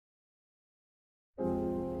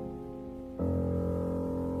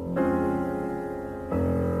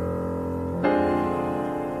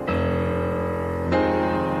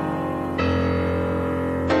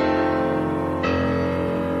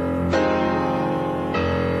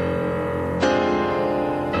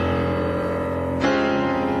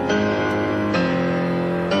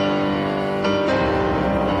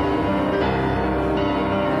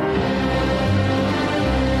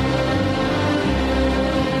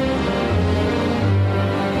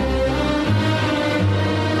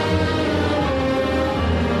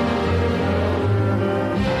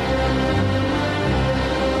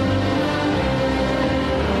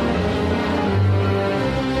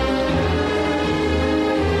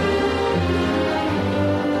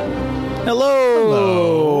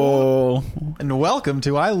Hello. And welcome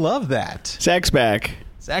to I Love That. Zach's back.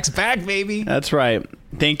 Zach's back, baby. That's right.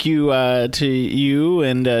 Thank you to you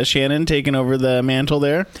and Shannon taking over the mantle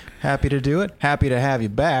there. Happy to do it. Happy to have you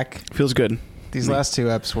back. Feels good. These last two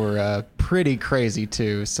eps were pretty crazy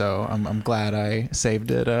too, so I'm glad I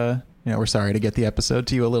saved it. We're sorry to get the episode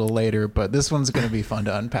to you a little later, but this one's going to be fun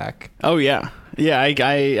to unpack. Oh yeah,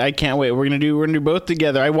 I can't wait. We're gonna do both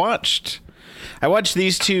together. I watched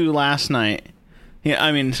these two last night. Yeah,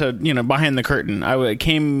 I mean, so behind the curtain, I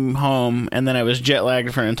came home and then I was jet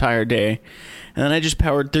lagged for an entire day, and then I just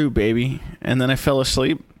powered through, baby, and then I fell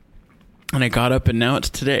asleep, and I got up, and now it's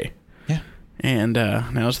today. Yeah, and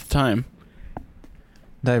now's the time.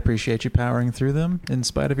 And I appreciate you powering through them in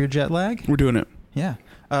spite of your jet lag. We're doing it. Yeah.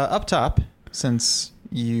 Up top, since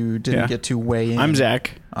you didn't get to weigh in. I'm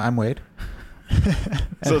Zach. I'm Wade.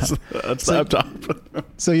 So that's up top.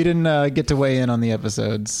 So you didn't get to weigh in on the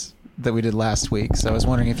episodes that we did last week. So I was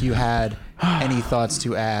wondering if you had any thoughts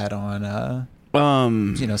to add on,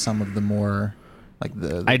 some of the more like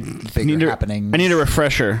the bigger happenings. I need a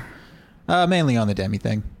refresher. Mainly on the Demi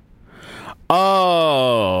thing.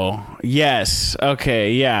 Oh, yes.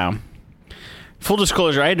 Okay, yeah. Full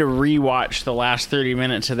disclosure, I had to rewatch the last 30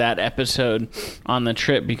 minutes of that episode on the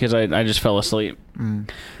trip because I just fell asleep.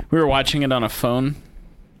 We were watching it on a phone.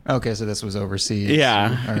 Okay, so this was overseas.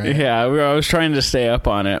 Yeah. All right. Yeah, I was trying to stay up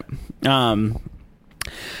on it. The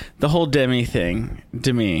whole Demi thing.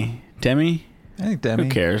 Demi? I think Demi. Who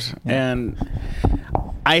cares? Yeah. And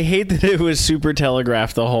I hate that it was super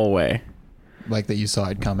telegraphed the whole way. Like that you saw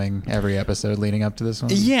it coming every episode leading up to this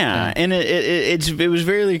one? Yeah. And it was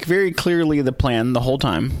very, very clearly the plan the whole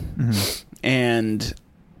time. Mm-hmm. And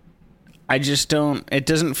I just it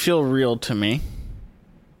doesn't feel real to me.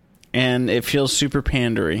 And it feels super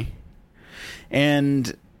pandery.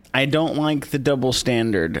 And I don't like the double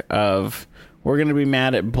standard of we're going to be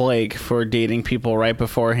mad at Blake for dating people right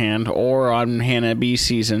beforehand, or on Hannah B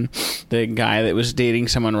season, the guy that was dating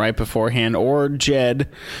someone right beforehand, or Jed,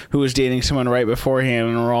 who was dating someone right beforehand,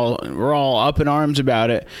 and we're all up in arms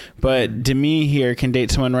about it. But Demi here can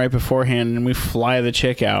date someone right beforehand, and we fly the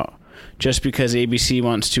chick out just because ABC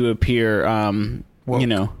wants to appear,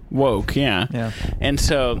 woke. Yeah. And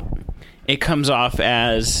so it comes off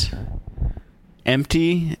as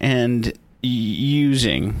empty and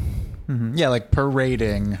using. Mm-hmm. Yeah, like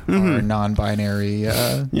parading our non-binary,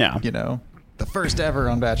 the first ever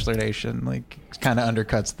on Bachelor Nation, like kind of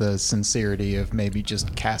undercuts the sincerity of maybe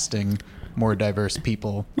just casting more diverse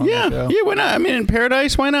people on the show. Yeah, why not? I mean, in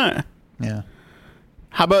Paradise, why not? Yeah.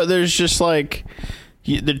 How about there's just like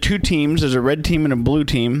the two teams, there's a red team and a blue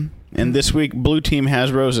team, and this week blue team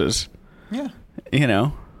has roses. Yeah.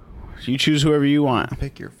 You choose whoever you want.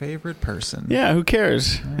 Pick your favorite person. Yeah, who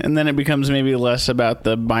cares? And then it becomes maybe less about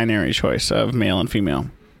the binary choice of male and female.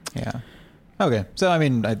 Yeah. Okay. So, I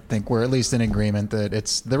mean, I think we're at least in agreement that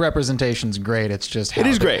the representation's great. It's just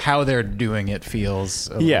how they're doing it feels.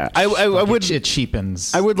 It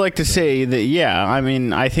cheapens. I would like to say that, I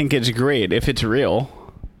mean, I think it's great if it's real.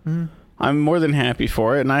 Mm-hmm. I'm more than happy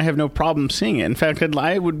for it, and I have no problem seeing it. In fact,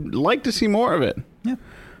 I would like to see more of it. Yeah.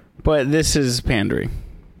 But this is pandering.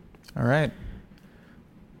 All right.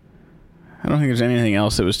 I don't think there's anything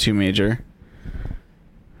else that was too major.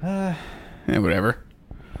 Whatever.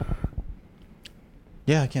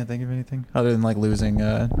 Yeah, I can't think of anything other than like losing,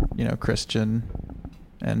 Christian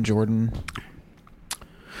and Jordan.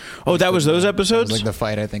 Oh, that was those episodes? Like the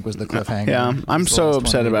fight, I think, was the cliffhanger. Yeah, I'm so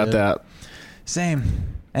upset about that. Same.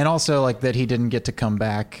 And also, like, that he didn't get to come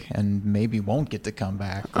back and maybe won't get to come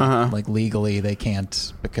back. Like, legally, they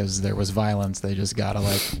can't because there was violence. They just got to,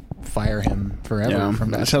 like, fire him forever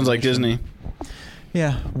from that. It sounds like Disney.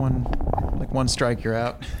 Yeah. One strike, you're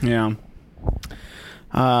out. Yeah.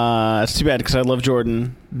 It's too bad because I love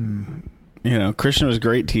Jordan. Christian was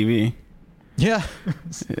great TV. Yeah.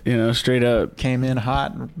 Straight up. Came in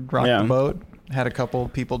hot, rocked the boat. Had a couple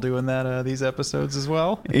people doing that these episodes as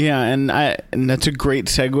well. Yeah, and that's a great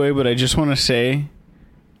segue, but I just want to say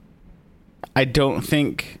I don't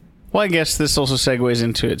think... Well, I guess this also segues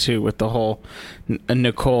into it, too, with the whole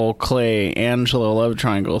Nicole, Clay, Angela love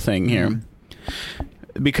triangle thing here.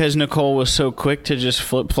 Mm-hmm. Because Nicole was so quick to just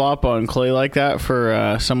flip-flop on Clay like that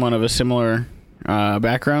for someone of a similar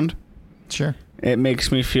background. Sure. It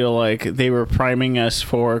makes me feel like they were priming us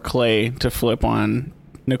for Clay to flip on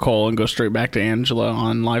Nicole and go straight back to Angela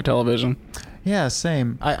on live television. Yeah,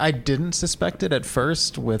 same. I didn't suspect it at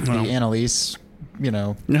first with the Annalise,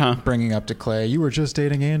 bringing up to Clay, you were just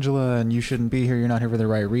dating Angela and you shouldn't be here. You're not here for the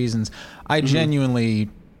right reasons. I genuinely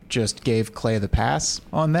just gave Clay the pass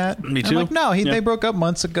on that. Me too. I'm like, no, they broke up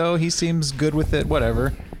months ago. He seems good with it.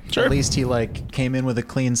 Whatever. Sure. At least he like came in with a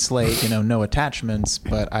clean slate, no attachments,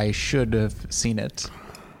 but I should have seen it.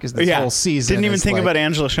 Because this whole season didn't even think about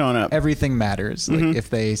Angela showing up. Everything matters. Like if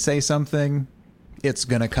they say something, it's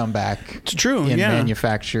gonna come back. It's true. In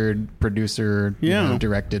manufactured, producer,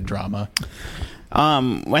 directed drama.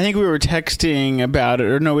 I think we were texting about it,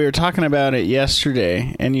 or no, we were talking about it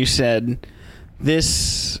yesterday, and you said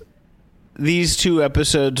these 2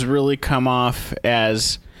 episodes really come off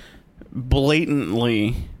as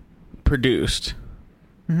blatantly produced.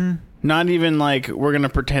 Mm-hmm. Not even like we're going to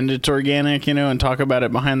pretend it's organic, and talk about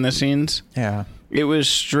it behind the scenes. Yeah. It was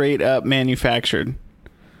straight up manufactured.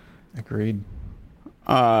 Agreed.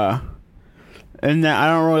 And that, I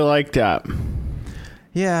don't really like that.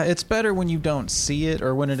 Yeah, it's better when you don't see it,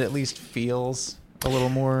 or when it at least feels a little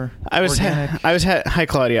more organic. Hi,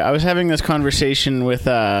 Claudia. I was having this conversation with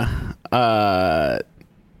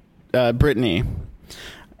Brittany.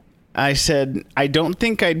 I said, I don't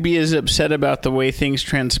think I'd be as upset about the way things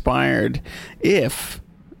transpired if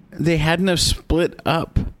they hadn't have split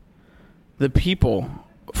up the people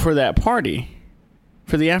for that party,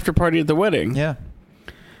 for the after party at the wedding. Yeah.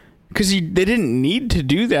 Because they didn't need to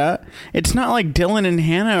do that. It's not like Dylan and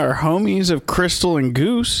Hannah are homies of Crystal and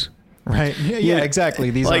Goose. Right. Yeah,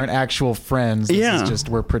 exactly. These aren't actual friends. This is just,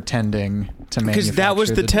 we're pretending to manufacture. Because that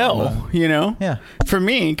was the tell, drama. Yeah. For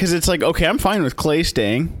me, because it's like, okay, I'm fine with Clay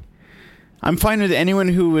staying. I'm fine with anyone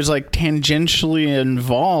who was like tangentially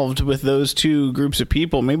involved with those 2 groups of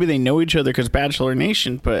people. Maybe they know each other because Bachelor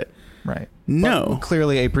Nation, but right. No. But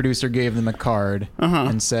clearly a producer gave them a card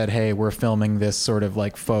and said, hey, we're filming this sort of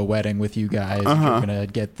like faux wedding with you guys. You're going to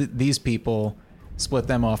get these people, split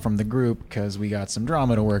them off from the group because we got some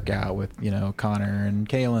drama to work out with, Connor and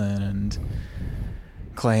Kaylin and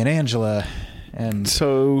Clay and Angela. And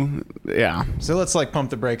so let's like pump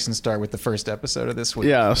the brakes and start with the first episode of this week.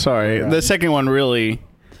 Yeah, sorry. The second one really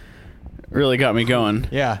got me going.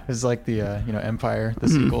 Yeah, it's like the Empire. The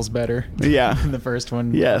sequel's better. Yeah, than the first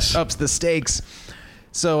one. Yes, ups the stakes.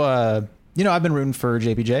 So I've been rooting for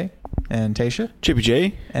JPJ and Tayshia.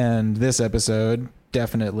 JPJ, and this episode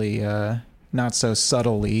definitely not so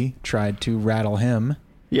subtly tried to rattle him.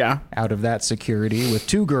 Yeah, out of that security with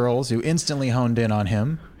 2 girls who instantly honed in on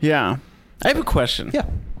him. Yeah. I have a question. Yeah.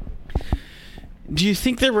 Do you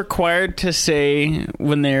think they're required to say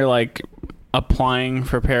when they're like applying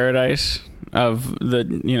for Paradise of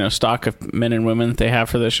the stock of men and women that they have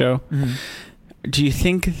for the show? Mm-hmm. Do you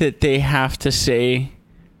think that they have to say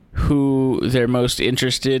who they're most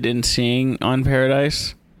interested in seeing on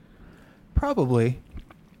Paradise? Probably.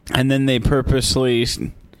 And then they purposely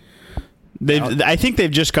I think they've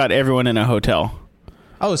just got everyone in a hotel.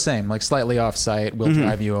 Oh, same. Like slightly off-site. We'll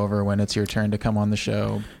drive you over when it's your turn to come on the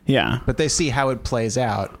show. Yeah. But they see how it plays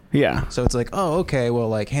out. Yeah. So it's like, oh, okay. Well,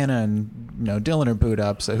 like Hannah and Dylan are booed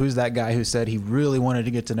up. So who's that guy who said he really wanted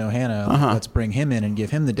to get to know Hannah? Like, let's bring him in and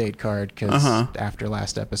give him the date card because after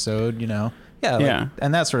last episode, yeah.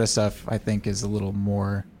 And that sort of stuff I think is a little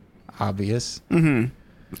more obvious. Mm-hmm.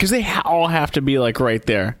 Because they all have to be like right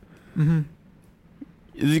there. Mm-hmm.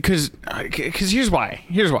 Because here's why.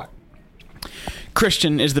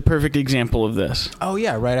 Christian is the perfect example of this. Oh,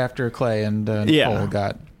 yeah. Right after Clay and Nicole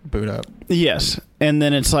got booed up. Yes. And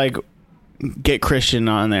then it's like, get Christian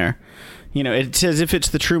on there. It's as if it's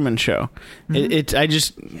the Truman Show.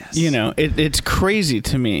 Mm-hmm. It's crazy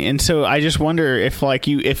to me. And so I just wonder if like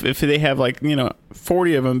if they have like,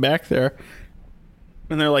 40 of them back there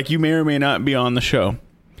and they're like, you may or may not be on the show,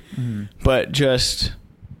 but just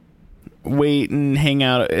wait and hang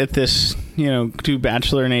out at this, do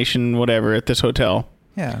Bachelor Nation, whatever, at this hotel.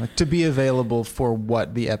 Yeah, to be available for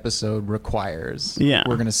what the episode requires. Yeah.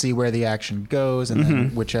 We're going to see where the action goes, and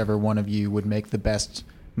then whichever one of you would make the best,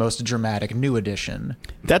 most dramatic new addition.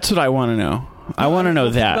 That's what I want to know. I want to know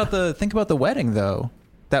that. Think about the wedding, though.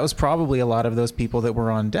 That was probably a lot of those people that were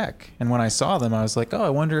on deck. And when I saw them, I was like, oh, I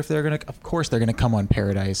wonder if they're going to... Of course they're going to come on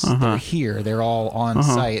Paradise. They're here. They're all on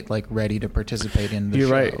site, like, ready to participate in the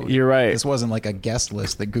show. You're right. This wasn't like a guest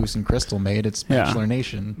list that Goose and Crystal made. It's Bachelor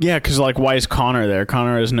Nation. Yeah, because, like, why is Connor there?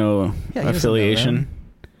 Connor has no affiliation.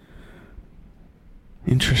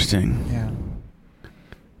 Interesting. Yeah.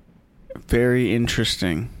 Very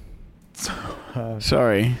interesting.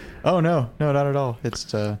 Sorry. Oh, no, not at all.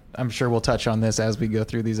 It's I'm sure we'll touch on this as we go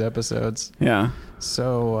through these episodes. Yeah.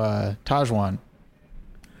 So, Tajwan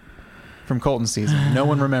from Colton's season. No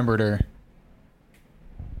one remembered her.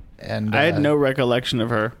 And I had no recollection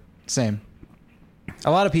of her. Same.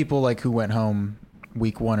 A lot of people like who went home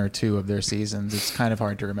week 1 or 2 of their seasons. It's kind of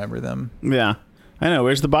hard to remember them. Yeah. I know.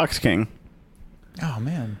 Where's the Box King? Oh,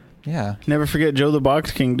 man. Yeah. Never forget Joe the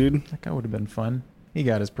Box King, dude. That guy would have been fun. He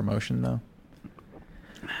got his promotion, though.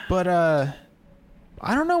 But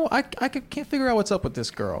I don't know. I can't figure out what's up with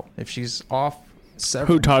this girl. If she's off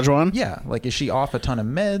several... Who, Tahzjuan? Yeah. Like, is she off a ton of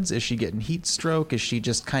meds? Is she getting heat stroke? Is she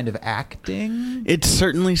just kind of acting? It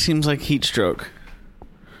certainly seems like heat stroke.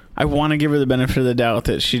 I want to give her the benefit of the doubt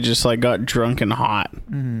that she just, like, got drunk and hot.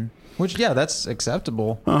 Mm-hmm. Which, yeah, that's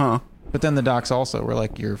acceptable. Uh-huh. But then the docs also were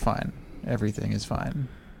like, you're fine. Everything is fine.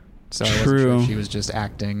 So I wasn't True. sure if she was just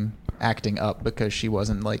acting up because she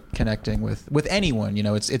wasn't like connecting with anyone. You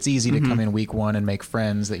know, it's easy to come in week one and make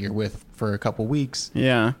friends that you're with for a couple weeks.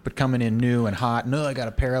 Yeah. But coming in new and hot, no, I got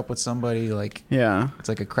to pair up with somebody. Like, yeah, it's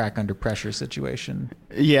like a crack under pressure situation.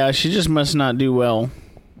 Yeah, she just must not do well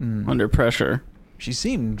under pressure. She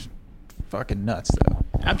seemed fucking nuts though.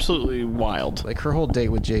 Absolutely wild. Like her whole date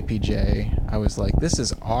with JPJ, I was like, this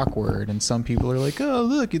is awkward. And some people are like, oh,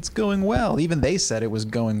 look, it's going well. Even they said it was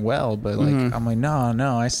going well. But like, I'm like,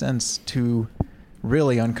 no, I sense two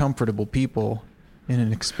really uncomfortable people in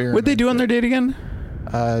an experiment. What'd they do on their date again?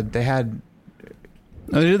 They had...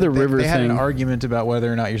 they did the river thing. They had an thing. argument about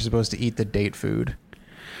whether or not you're supposed to eat the date food.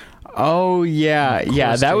 Oh, yeah.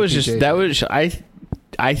 Yeah, that was just... JPJ That was...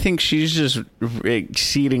 I think she's just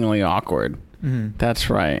exceedingly awkward. That's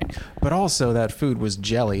right. But also that food was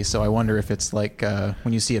jelly, so I wonder if it's like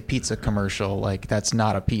when you see a pizza commercial, like that's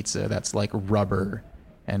not a pizza, that's like rubber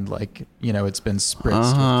and like, you know, it's been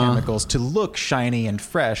spritzed with chemicals to look shiny and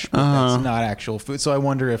fresh, but that's not actual food. So I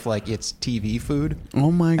wonder if like it's TV food.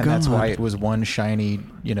 Oh my God. And that's why it was one shiny,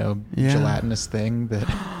 you know, gelatinous thing that...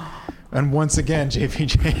 And once again,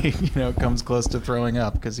 JPJ, you know, comes close to throwing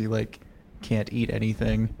up because he like can't eat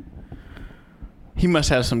anything. He must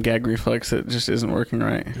have some gag reflex that just isn't working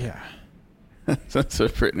right. Yeah. That's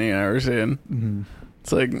what Brittany and I were saying. Mm-hmm.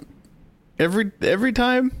 It's like every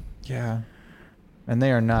time. Yeah. And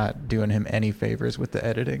they are not doing him any favors with the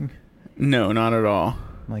editing. No, not at all.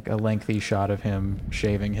 Like a lengthy shot of him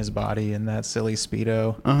shaving his body in that silly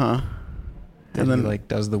Speedo. And then he like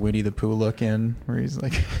does the Winnie the Pooh look in where he's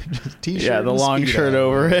like just t-shirt. Yeah, the long Speedo. shirt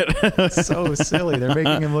over it. So silly. They're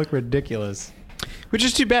making him look ridiculous. Which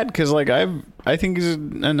is too bad because like I think he's a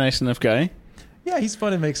nice enough guy. Yeah, he's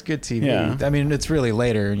fun and makes good TV. Yeah. I mean, it's really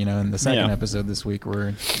later, you know, in the second episode this week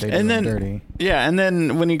where they do him dirty. Yeah, and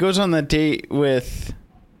then when he goes on that date with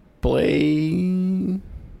blonde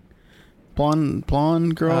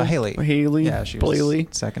girl, Haley, yeah, she was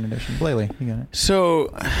second edition. Blayley, you got it.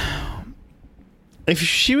 So, if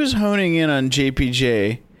she was honing in on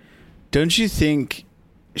JPJ, don't you think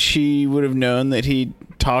she would have known that he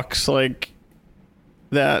talks like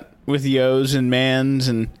that with yos and mans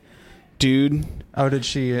and dude? Oh, did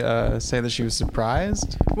she say that she was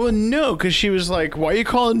surprised? Well, no, because she was like, "Why are you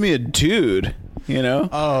calling me a dude?" You know?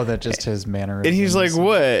 Oh, that just his mannerisms. And he's like,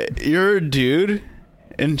 "What? You're a dude?"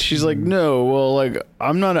 And she's like, "No, well, like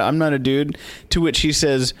I'm not a dude." To which he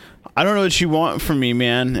says, "I don't know what you want from me,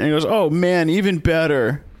 man." And he goes, "Oh man, even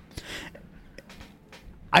better."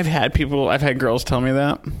 I've had girls tell me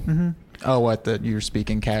that. Oh, what? That you're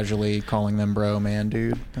speaking casually, calling them bro, man,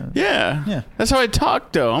 dude? Yeah. That's how I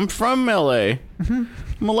talk, though. I'm from LA. I'm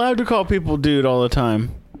allowed to call people dude all the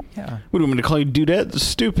time. Yeah. What do you want me to call you dudette? That's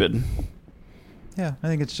stupid. Yeah, I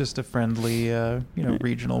think it's just a friendly,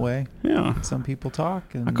 regional way. Yeah. Some people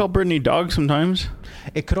talk. And I call Brittany dog sometimes.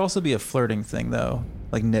 It could also be a flirting thing, though.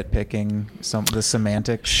 Like nitpicking the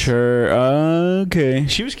semantics. Sure. Okay.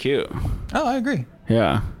 She was cute. Oh, I agree.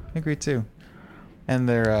 Yeah. I agree, too. And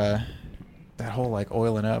they're... that whole like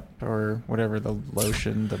oiling up or whatever, the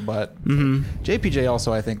lotion, the butt. JPJ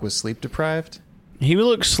also I think was sleep deprived. He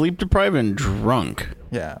looked sleep deprived and drunk.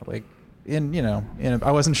 Yeah, like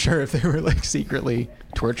I wasn't sure if they were like secretly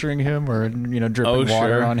torturing him or dripping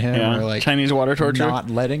water on him or like Chinese water torture,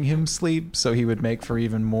 not letting him sleep so he would make for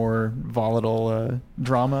even more volatile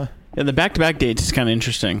drama. Yeah, the back-to-back dates is kind of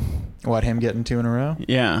interesting. What, him getting 2 in a row?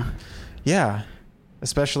 Yeah.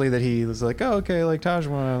 Especially that he was like, oh, okay, like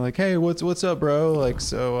Tahzjuan, like, hey, what's up, bro? Like,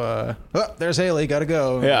 so, there's Haley, gotta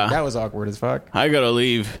go. Yeah. That was awkward as fuck. I gotta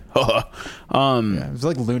leave. Yeah, it was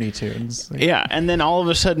like Looney Tunes. Like, yeah, and then all of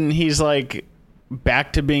a sudden he's like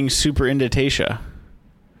back to being super into Tayshia.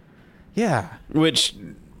 Yeah. Which,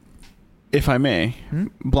 if I may,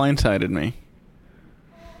 blindsided me.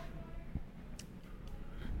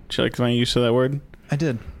 Did you like my use of that word? I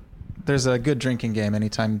did. There's a good drinking game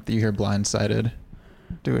anytime you hear blindsided.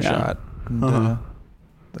 Do a shot. And,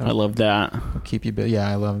 I love that. It'll keep you... Yeah,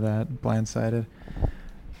 I love that. Blindsided.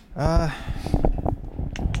 Yeah,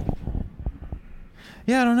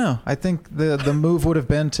 I don't know. I think the move would have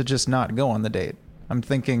been to just not go on the date. I'm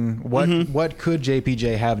thinking, what could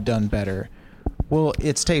JPJ have done better? Well,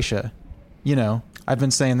 it's Tayshia. You know, I've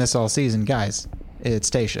been saying this all season. Guys, it's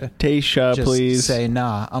Tayshia. Tayshia, just please. Say,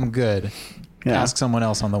 nah, I'm good. Yeah. Ask someone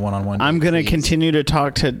else on the one-on-one. I'm going to continue to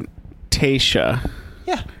talk to Tayshia.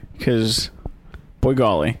 Yeah. Because, boy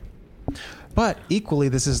golly. But equally,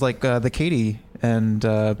 this is like the Katie and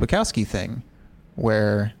Bukowski thing,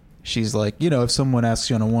 where she's like, you know, if someone asks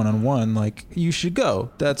you on a one-on-one, like, you should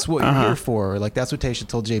go. That's what you're here for. Like, that's what Tayshia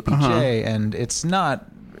told JPJ, and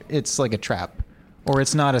it's like a trap. Or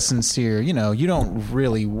it's not a sincere, you know, you don't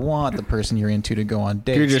really want the person you're into to go on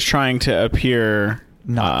dates. You're just trying to appear...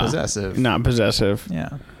 Not possessive. Not possessive. Yeah.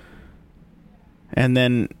 And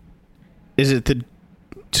then, is it the...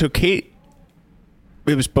 So Kate...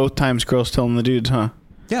 It was both times girls telling the dudes, huh?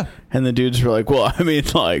 Yeah. And the dudes were like, well, I mean,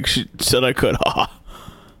 like, she said I could. I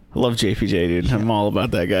love JPJ, dude. Yeah. I'm all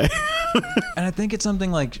about that guy. And I think it's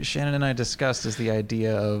something like Shannon and I discussed is the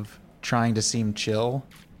idea of trying to seem chill.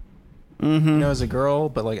 Mm-hmm. You know, as a girl,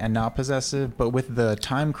 but like, and not possessive, but with the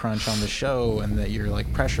time crunch on the show and that you're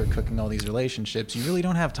like pressure cooking all these relationships, you really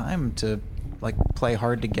don't have time to like play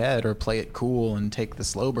hard to get or play it cool and take the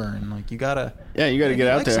slow burn. Like you gotta get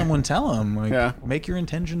out there. Someone tell them, like, make your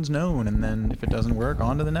intentions known, and then if it doesn't work,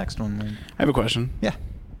 on to the next one. Like, I have a question. Yeah.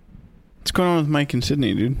 What's going on with Mike and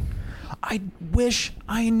Sydney, dude? I wish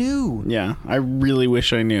I knew. Yeah, I really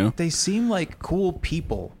wish I knew. They seem like cool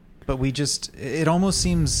people. But it almost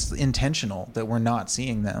seems intentional that we're not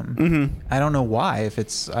seeing them. Mm-hmm. I don't know why. If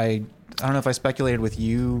it's, I don't know if I speculated with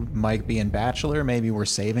you, Mike being Bachelor, maybe we're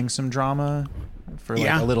saving some drama for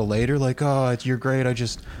like a little later. Like, oh, you're great.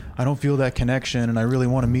 I don't feel that connection, and I really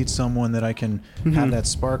want to meet someone that I can have that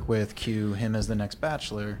spark with. Cue him as the next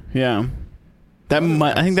Bachelor. Yeah, I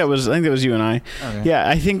think that was you and I. Okay. Yeah,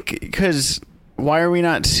 I think because why are we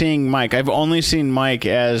not seeing Mike? I've only seen Mike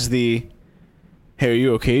as the... Hey, are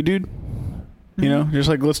you okay, dude? You know, just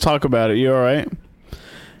like, let's talk about it. You all right?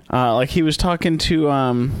 Like he was talking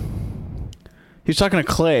to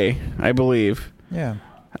Clay, I believe. Yeah.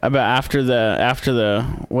 About after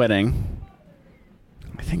the wedding.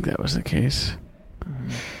 I think that was the case.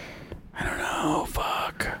 I don't know.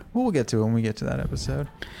 Fuck. We'll get to it when we get to that episode.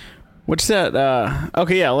 What's that?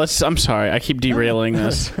 Okay, yeah. I'm sorry. I keep derailing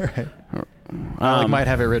this. That's all right. I might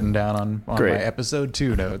have it written down on my episode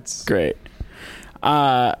 2 notes. Great.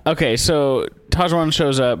 Okay, so Tahzjuan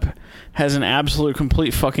shows up, has an absolute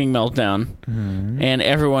complete fucking meltdown, and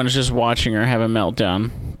everyone's just watching her have a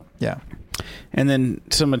meltdown. Yeah. And then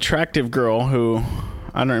some attractive girl who,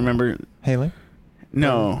 I don't remember. Haley?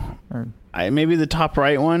 No. Maybe the top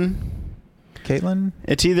right one. Caitlin?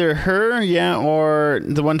 It's either her, or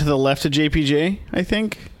the one to the left of JPJ, I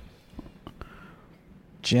think.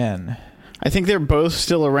 Jen. I think they're both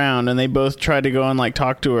still around, and they both try to go and like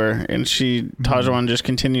talk to her, and Tahzjuan just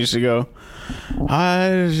continues to go, I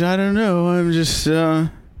don't know, I'm just so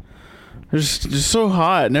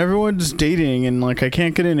hot, and everyone's dating, and like I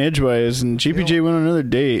can't get in edgeways, and JPJ went on another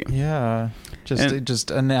date. Yeah, just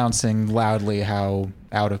announcing loudly how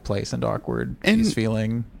out of place and awkward she's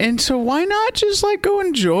feeling. And so why not just like go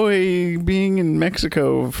enjoy being in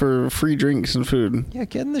Mexico for free drinks and food? Yeah,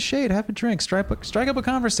 get in the shade, have a drink, strike up a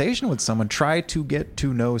conversation with someone, try to get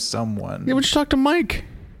to know someone. Yeah, but just talk to Mike.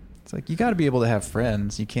 It's like you got to be able to have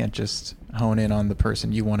friends. You can't just hone in on the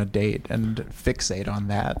person you want to date and fixate on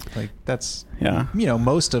that. Like that's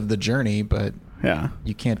most of the journey, but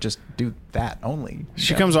you can't just do that only.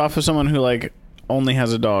 She comes off as someone who like only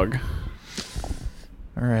has a dog.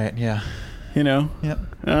 All right, yeah. You know? Yep.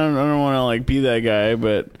 I don't want to like be that guy,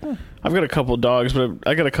 but I've got a couple dogs, but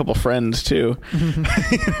I got a couple friends too.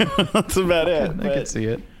 That's about it. I could see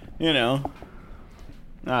it. You know,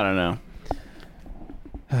 I don't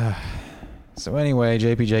know. So anyway,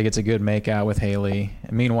 JPJ gets a good makeout with Haley.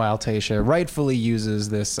 And meanwhile, Tayshia rightfully uses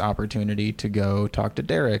this opportunity to go talk to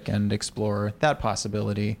Derek and explore that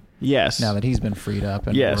possibility. Yes. Now that he's been freed up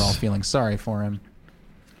and we're all feeling sorry for him.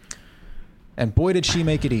 And boy, did she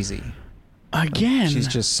make it easy. Again. She's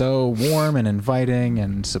just so warm and inviting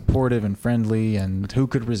and supportive and friendly, and who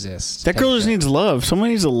could resist? That girl just needs love. Someone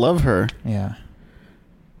needs to love her. Yeah.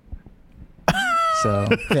 So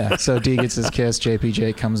D gets his kiss.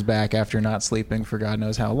 JPJ comes back after not sleeping for God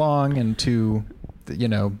knows how long, and 2,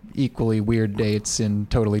 equally weird dates in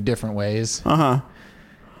totally different ways. Uh-huh.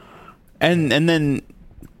 And then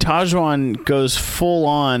Tahzjuan goes full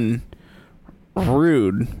on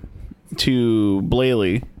rude to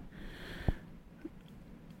Blayley.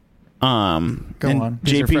 Go on.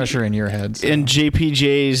 These are fresher in your head. So. And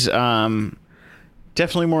JPJ's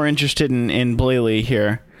definitely more interested in Blayley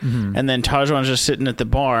here. Mm-hmm. And then Tahzjuan's just sitting at the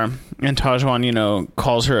bar, and Tahzjuan,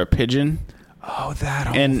 calls her a pigeon. Oh, that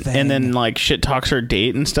whole thing. And then like shit talks her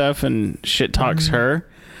date and stuff, and shit talks her,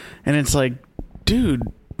 and it's like,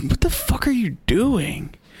 dude, what the fuck are you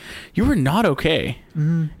doing? You were not okay.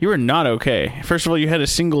 Mm-hmm. You were not okay. First of all, you had a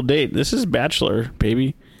single date. This is Bachelor,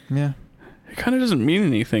 baby. Yeah. It kind of doesn't mean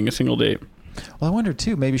anything, a single date. Well, I wonder,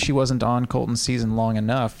 too, maybe she wasn't on Colton's season long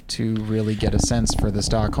enough to really get a sense for the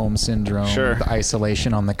Stockholm Syndrome, the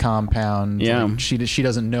isolation on the compound. Yeah. Like, she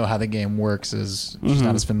doesn't know how the game works. She's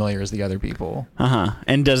not as familiar as the other people. Uh-huh.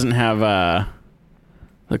 And doesn't have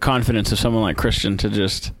the confidence of someone like Christian to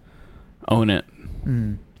just own it.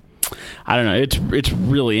 Mm. I don't know. It's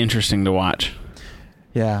really interesting to watch.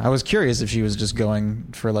 Yeah, I was curious if she was just going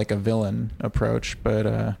for like a villain approach, but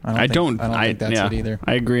I don't think that's it either.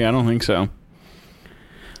 I agree. I don't think so.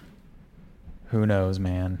 Who knows,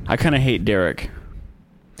 man? I kind of hate Derek.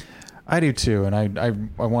 I do too, and I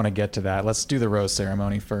want to get to that. Let's do the rose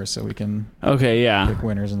ceremony first, so we can pick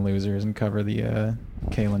winners and losers and cover the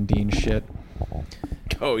Caelynn Dean shit.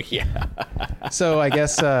 Oh yeah. So I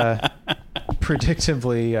guess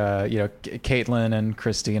predictably, Caitlyn and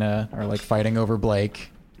Christina are like fighting over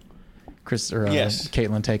Blake. Yes.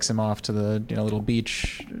 Caitlyn takes him off to the little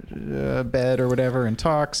beach bed or whatever and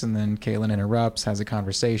talks, and then Caitlyn interrupts, has a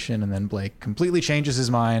conversation, and then Blake completely changes his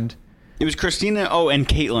mind. It was Christina. Oh, and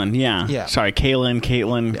Caitlyn. Yeah. Sorry,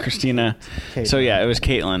 Caitlyn, yeah. Christina. Caitlyn. So yeah, it was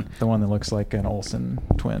Caitlyn, the one that looks like an Olsen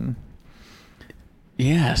twin.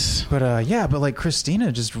 Yes. But like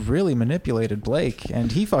Christina just really manipulated Blake,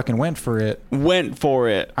 and he fucking went for it.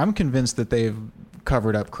 I'm convinced that they've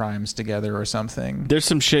covered up crimes together or something. There's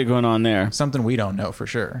some shit going on there. Something we don't know for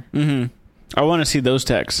sure. Mm-hmm. I want to see those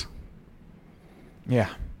texts. Yeah.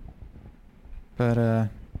 But,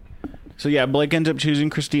 so yeah, Blake ends up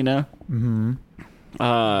choosing Christina. Mm-hmm.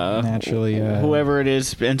 Naturally, whoever it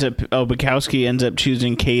is Bukowski ends up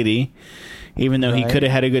choosing Katie, even though he could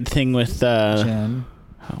have had a good thing with Jen.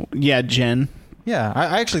 Yeah, Jen. Yeah,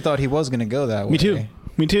 I actually thought he was going to go that way.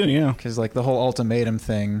 Me too, yeah. Because like the whole ultimatum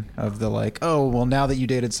thing of the like, oh, well, now that you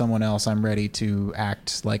dated someone else, I'm ready to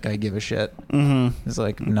act like I give a shit. Mm-hmm. It's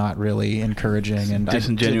like not really encouraging, and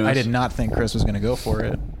disingenuous. I did not think Chris was going to go for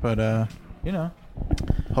it, but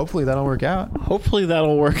hopefully that'll work out.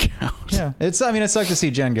 Yeah, it sucked to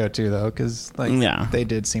see Jen go too, though, because they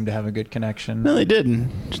did seem to have a good connection. No, they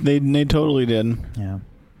didn't. They totally did. Yeah.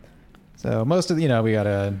 So most of we got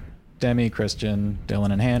a Demi, Christian,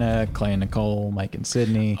 Dylan and Hannah, Clay and Nicole, Mike and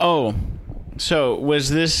Sydney. Oh, so was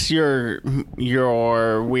this your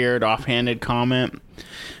weird offhanded comment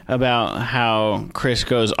about how Chris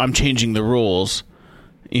goes, I'm changing the rules?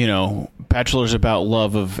 Bachelor's about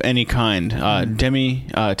love of any kind. Demi,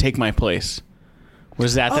 take my place.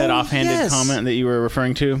 Was that offhanded comment that you were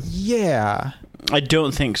referring to? Yeah. I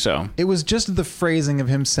don't think so. It was just the phrasing of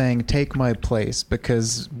him saying, take my place,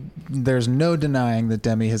 because there's no denying that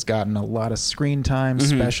Demi has gotten a lot of screen time,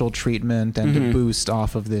 special treatment, and a boost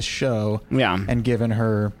off of this show. Yeah. And given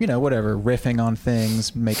her, whatever, riffing on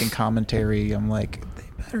things, making commentary. I'm like, they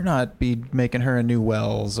better not be making her a new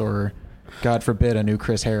Wells or, God forbid, a new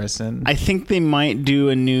Chris Harrison. I think they might do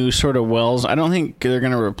a new sort of Wells. I don't think they're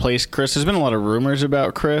going to replace Chris. There's been a lot of rumors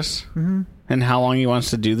about Chris and how long he wants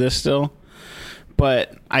to do this still.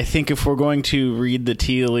 But I think if we're going to read the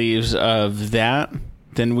tea leaves of that,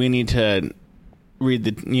 then we need to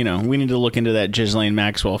read we need to look into that Ghislaine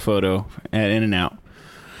Maxwell photo at In-N-Out.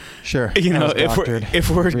 Sure. If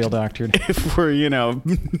we're real doctored. If we're,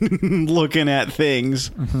 looking at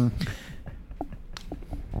things. Mm-hmm.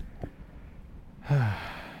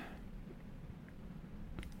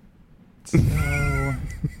 So,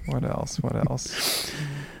 what else?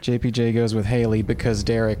 JPJ goes with Haley because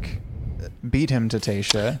Derek beat him to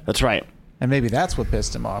Tayshia. That's right. And maybe that's what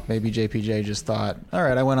pissed him off. Maybe JPJ just thought, all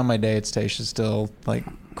right, I went on my dates. Tayshia's still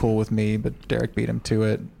cool with me, but Derek beat him to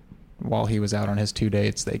it while he was out on his 2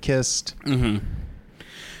 dates. They kissed. Mm-hmm.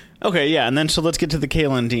 Okay, yeah, and then so let's get to the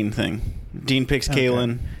Caelynn Dean thing. Dean picks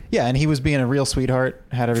Caelynn. Yeah, and he was being a real sweetheart.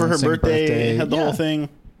 Had everyone for her birthday. Had the whole thing.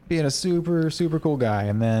 Being a super, super cool guy.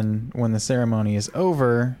 And then when the ceremony is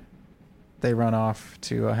over, they run off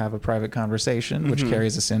to have a private conversation, which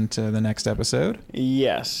carries us into the next episode.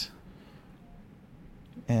 Yes.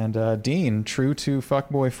 And Dean, true to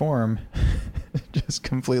fuckboy form, just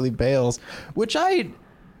completely bails, which I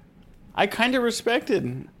kind of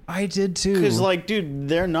respected. I did too. Because, dude,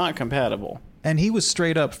 they're not compatible. And he was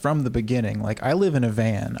straight up from the beginning. I live in a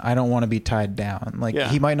van. I don't want to be tied down.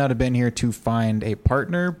 He might not have been here to find a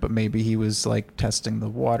partner, but maybe he was, testing the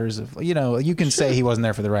waters of, you can say he wasn't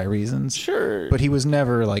there for the right reasons. Sure. But he was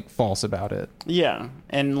never, false about it. Yeah.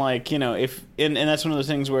 And, if, and that's one of those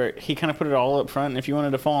things where he kind of put it all up front. And if you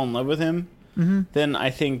wanted to fall in love with him, then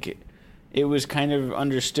I think it was kind of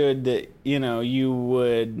understood that, you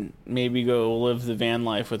would maybe go live the van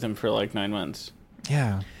life with him for, 9 months.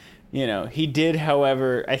 Yeah. You know, he did,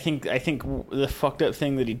 however, I think the fucked up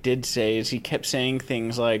thing that he did say is he kept saying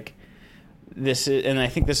things like, this is, and I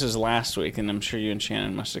think this was last week, and I'm sure you and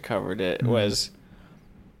Shannon must have covered it, was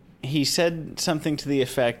he said something to the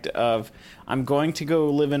effect of, I'm going to go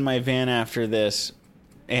live in my van after this,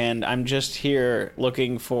 and I'm just here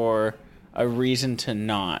looking for a reason to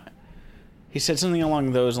not. He said something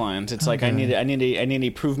along those lines. It's like, I need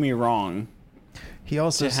to prove me wrong. He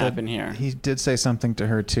also said, here. He did say something to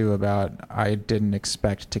her too about, I didn't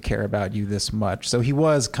expect to care about you this much. So he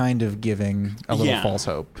was kind of giving a little false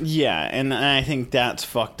hope. Yeah, and I think that's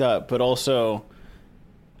fucked up. But also,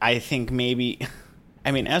 I think maybe,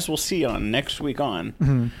 I mean, as we'll see on next week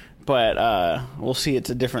on, but we'll see it's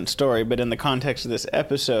a different story. But in the context of this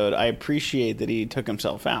episode, I appreciate that he took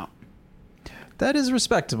himself out. That is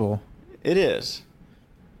respectable. It is.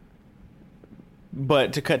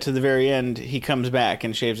 But to cut to the very end, he comes back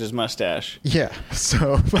and shaves his mustache. Yeah,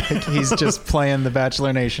 so like, he's just playing the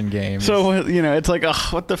Bachelor Nation game. So, you know, it's like, oh,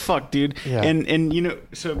 what the fuck, dude? Yeah. And you know,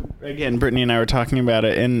 so again, Brittany and I were talking about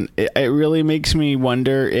it, and it really makes me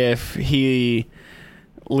wonder if he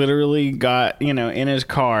literally got, you know, in his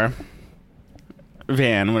car,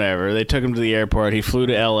 van, whatever. They took him to the airport. He flew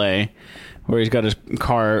to L.A., where he's got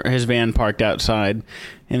his van parked outside,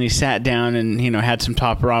 and he sat down and, you know, had some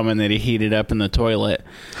top ramen that he heated up in the toilet.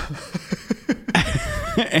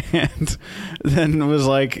 And then was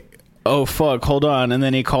like, oh, fuck, hold on. And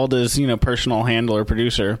then he called his, you know, personal handler,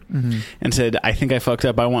 producer, and said, I think I fucked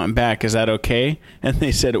up. I want him back. Is that okay? And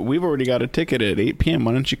they said, we've already got a ticket at 8 p.m.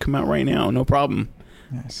 Why don't you come out right now? No problem.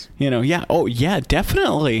 Nice. You know, yeah. Oh, yeah,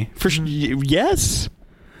 definitely. Yes.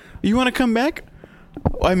 You want to come back?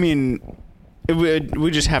 I mean,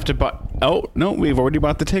 we just have to buy. Oh, no, we've already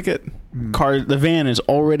bought the ticket. The van is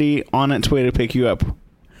already on its way to pick you up.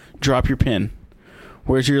 Drop your pin.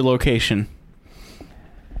 Where's your location?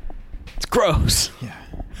 It's gross. Yeah.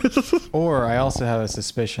 Or I also have a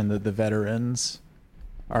suspicion that the veterans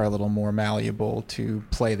are a little more malleable to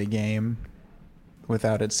play the game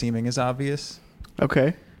without it seeming as obvious.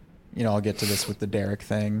 Okay. You know, I'll get to this with the Derek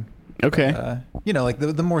thing. Okay. You know, like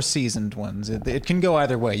the more seasoned ones, it can go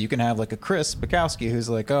either way. You can have like a Chris Bukowski who's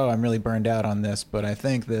like, oh, I'm really burned out on this, but I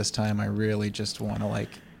think this time I really just want to like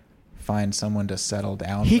find someone to settle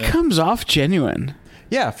down He with. comes off genuine.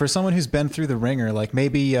 Yeah, for someone who's been through the ringer, like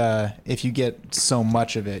maybe if you get so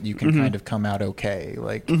much of it, you can kind of come out okay.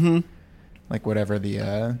 Like, like whatever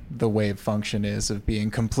the wave function is of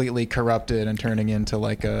being completely corrupted and turning into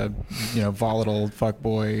like a, you know, volatile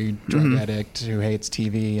fuckboy drug addict who hates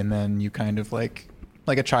TV, and then you kind of like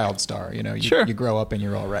a child star, you know, you grow up and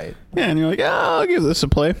you're all right. Yeah, and you're like, I'll give this a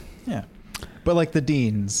play. Yeah, but like the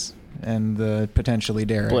Deans and the potentially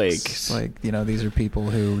Derek's, Blakes, like, you know, these are people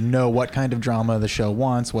who know what kind of drama the show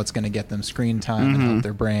wants, what's going to get them screen time and help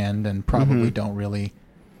their brand, and probably don't really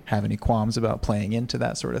have any qualms about playing into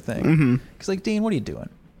that sort of thing. Because like, Dean, what are you doing?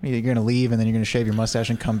 You're going to leave and then you're going to shave your mustache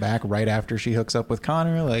and come back right after she hooks up with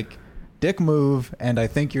Connor? Like, dick move, and I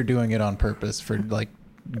think you're doing it on purpose for like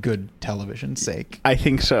good television's sake. I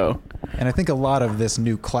think so. And I think a lot of this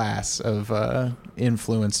new class of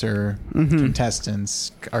influencer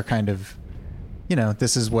contestants are kind of, you know,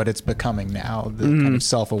 this is what it's becoming now, the kind of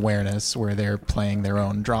self-awareness where they're playing their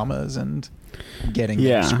own dramas and getting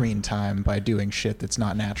their screen time by doing shit that's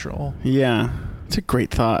not natural. Yeah. It's a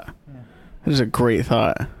great thought. It is a great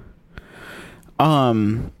thought.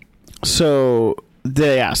 So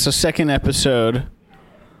second episode,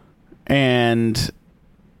 and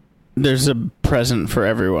there's a present for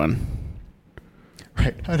everyone.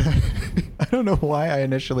 Right. I don't know why I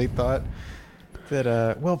initially thought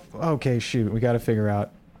that, well, okay, shoot, we got to figure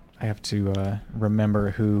out, I have to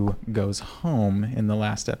remember who goes home in the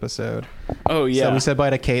last episode. Oh, yeah. So we said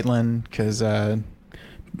bye to Caitlin because...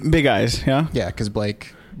 Big Eyes, yeah? Yeah, because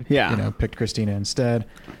Blake, you know, picked Christina instead.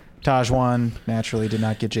 Tajwan naturally did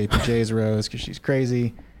not get JPJ's rose because she's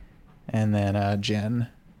crazy. And then Jen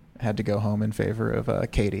had to go home in favor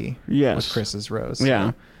of Katie with Chris's rose.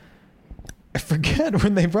 Yeah. So I forget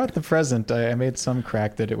when they brought the present, I made some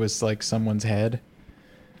crack that it was like someone's head.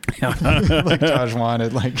 Like Tajwan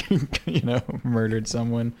had like, you know, murdered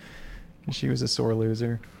someone. She was a sore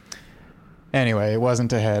loser. Anyway, it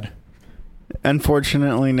wasn't a head.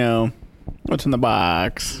 Unfortunately, no. What's in the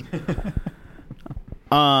box?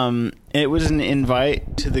 It was an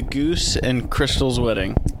invite to the Goose and Crystal's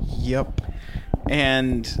wedding. Yep.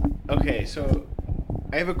 And okay, so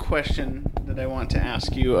I have a question that I want to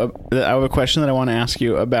ask you. I have a question that I want to ask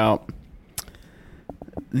you about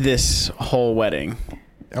this whole wedding.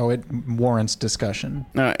 Oh, it warrants discussion.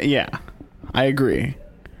 Yeah, I agree.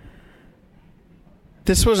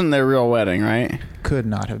 This wasn't their real wedding, right? Could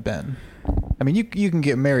not have been. I mean, you can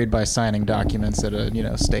get married by signing documents at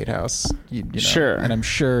a state house. You know, sure. And I'm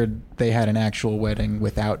sure they had an actual wedding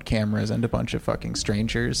without cameras and a bunch of fucking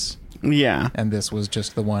strangers. Yeah. And this was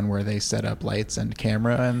just the one where they set up lights and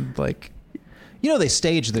camera and they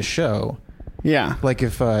staged the show. Yeah. Like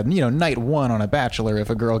if night one on a Bachelor,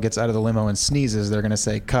 if a girl gets out of the limo and sneezes, they're gonna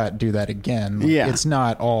say cut, do that again. Like, yeah. It's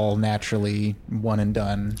not all naturally one and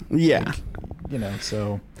done. Yeah.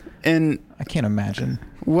 So. And I can't imagine.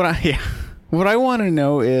 What I want to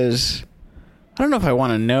know is, I don't know if I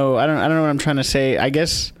want to know. I don't know what I'm trying to say. I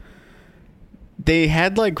guess they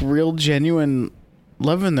had like real genuine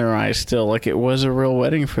love in their eyes still, like it was a real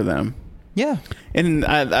wedding for them. Yeah. And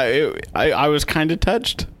I was kind of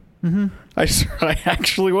touched. Mm-hmm. I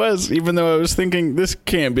actually was, even though I was thinking this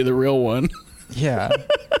can't be the real one. Yeah.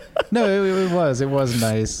 No, it was. It was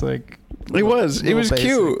nice. Like it was basic,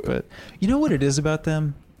 cute. But you know what it is about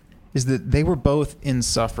them? Is that they were both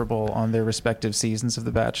insufferable on their respective seasons of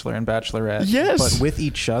The Bachelor and Bachelorette. Yes. But with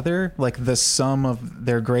each other, like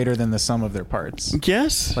they're greater than the sum of their parts.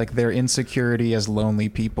 Yes. Like their insecurity as lonely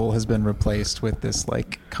people has been replaced with this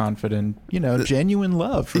like confident, genuine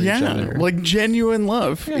love for each other. Like genuine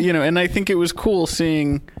love, and I think it was cool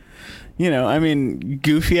seeing,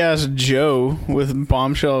 goofy ass Joe with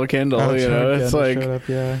Bombshell Kendall, it's like, up,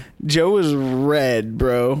 yeah. Joe was red,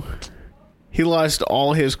 bro. He lost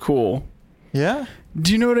all his cool. Yeah?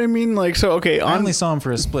 Do you know what I mean? Like, so, okay. I only saw him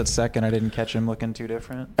for a split second. I didn't catch him looking too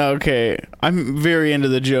different. Okay. I'm very into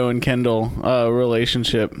the Joe and Kendall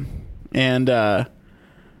relationship. And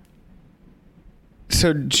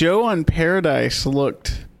so Joe on Paradise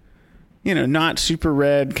looked, not super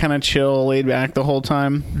red, kind of chill, laid back the whole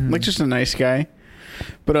time. Mm-hmm. Like, just a nice guy.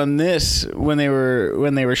 But on this, when they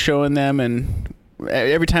were showing them and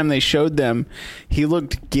every time they showed them, he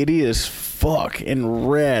looked giddy as fuck and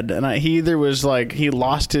red. And he either was like he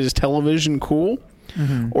lost his television cool,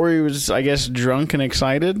 mm-hmm. or he was, I guess, drunk and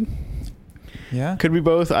excited. Yeah. Could be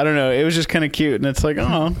both. I don't know. It was just kind of cute. And it's like,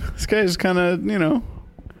 oh, this guy's kind of,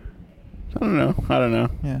 I don't know.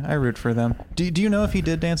 Yeah, I root for them. Do you know if he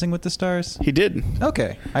did Dancing with the Stars? He did.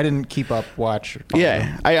 Okay. I didn't keep up watch.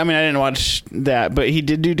 Yeah. I didn't watch that, but he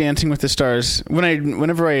did do Dancing with the Stars.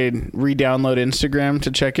 Whenever I re-download Instagram to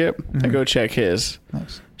check it, mm-hmm. I go check his.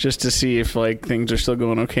 Nice. Just to see if like things are still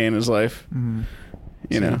going okay in his life. Mm-hmm.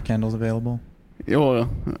 If Kendall's available? Well,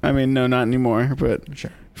 no, not anymore, but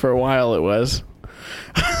sure. For a while it was.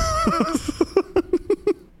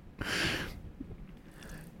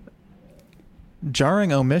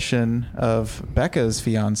 Jarring omission of Becca's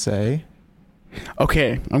fiance.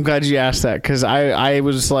 Okay, I'm glad you asked that because I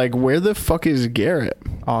was like, where the fuck is Garrett?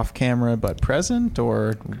 Off camera but present,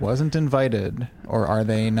 or wasn't invited, or are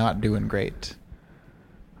they not doing great?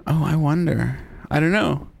 Oh, I wonder. I don't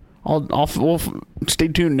know. We'll stay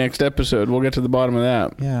tuned next episode. We'll get to the bottom of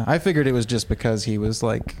that. Yeah, I figured it was just because he was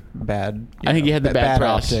like bad. I think he had the bad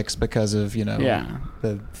optics because of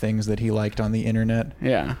the things that he liked on the internet.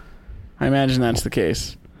 Yeah. I imagine that's the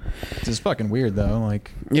case. It's fucking weird, though.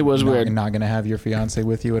 Like, it was weird. You're not going to have your fiance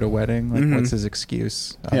with you at a wedding. Like, mm-hmm. What's his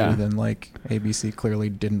excuse other than like ABC clearly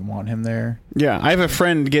didn't want him there? Yeah, I have a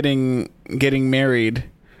friend getting married,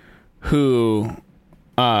 who,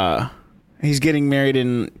 he's getting married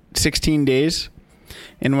in 16 days,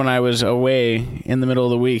 and when I was away in the middle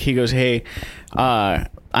of the week, he goes, "Hey, I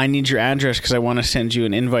need your address because I want to send you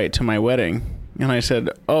an invite to my wedding." And I said,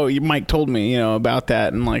 "Oh, Mike told me, about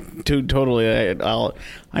that." And like, totally, I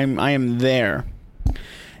am there.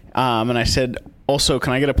 And I said, "Also,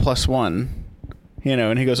 can I get a +1?"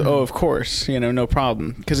 And he goes, "Oh, of course, no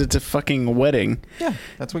problem, because it's a fucking wedding." Yeah,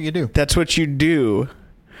 that's what you do. That's what you do.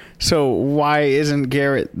 So why isn't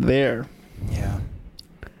Garrett there? Yeah,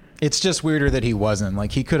 it's just weirder that he wasn't.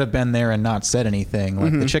 Like, he could have been there and not said anything,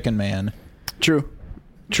 like mm-hmm. the Chicken Man. True.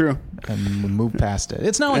 And move past it.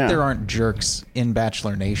 It's not like there aren't jerks in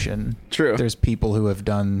Bachelor Nation. True. There's people who have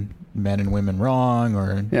done men and women wrong,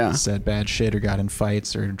 or said bad shit, or got in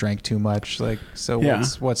fights, or drank too much. Like, so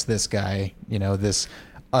what's this guy? This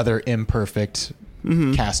other imperfect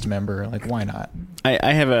mm-hmm. cast member. Like, why not?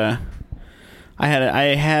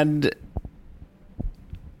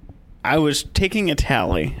 I was taking a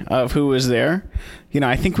tally of who was there.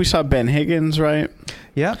 I think we saw Ben Higgins, right?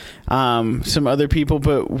 Yeah. Some other people,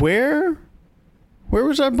 but where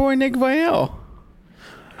was our boy Nick Viall?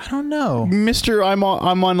 I don't know. Mr. I'm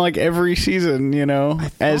on like every season,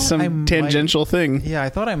 as some tangential thing. Yeah, I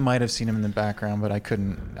thought I might have seen him in the background, but I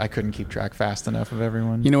couldn't keep track fast enough of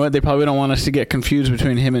everyone. You know what? They probably don't want us to get confused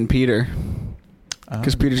between him and Peter.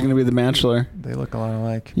 Because Peter's going to be the Bachelor. They look a lot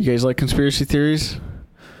alike. You guys like conspiracy theories?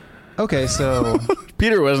 Okay, so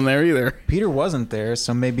Peter wasn't there either. Peter wasn't there,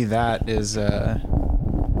 so maybe that is... I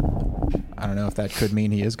don't know if that could mean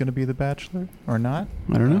he is going to be the Bachelor or not.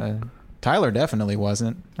 I don't know. Tyler definitely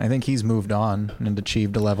wasn't. I think he's moved on and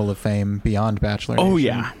achieved a level of fame beyond Bachelor Nation. Oh,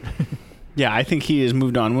 yeah. Yeah, I think he has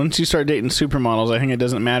moved on. Once you start dating supermodels, I think it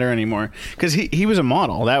doesn't matter anymore. Because he was a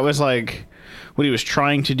model. That was like what he was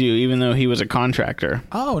trying to do, even though he was a contractor.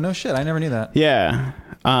 Oh, no shit. I never knew that. Yeah.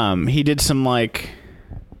 He did some like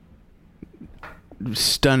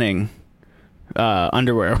stunning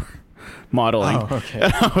underwear modeling. Oh, okay.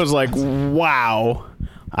 And I was like, wow.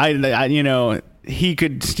 I he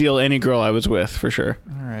could steal any girl I was with for sure.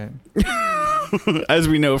 All right. As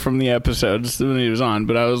we know from the episodes when he was on,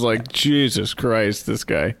 but I was like, Jesus Christ, this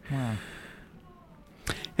guy. Wow.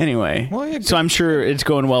 Anyway, Well, yeah, so I'm sure it's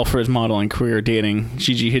going well for his modeling career, dating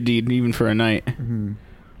Gigi Hadid even for a night. Mm-hmm.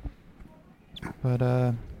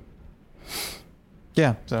 But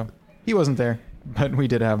yeah, so he wasn't there, but we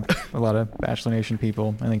did have a lot of Bachelor Nation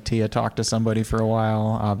people. I think Tia talked to somebody for a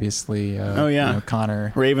while. Obviously,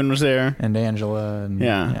 Connor, Raven was there, and Angela, and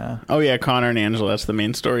yeah. Oh yeah, Connor and Angela. That's the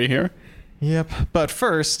main story here. Yep. But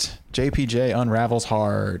first, JPJ unravels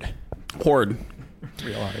hard.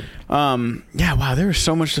 Real hard. Yeah. Wow. There was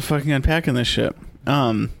so much to fucking unpack in this shit.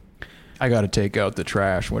 I got to take out the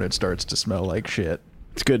trash when it starts to smell like shit.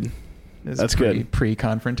 It's good. That's good.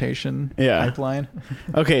 Pre-confrontation pipeline.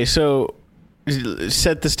 Okay, so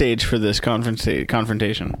set the stage for this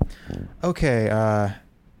confrontation. Okay,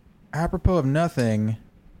 apropos of nothing,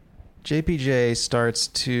 JPJ starts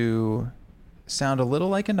to sound a little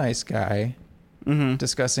like a nice guy,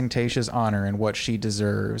 discussing Tayshia's honor and what she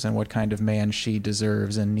deserves and what kind of man she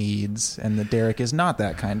deserves and needs, and that Derek is not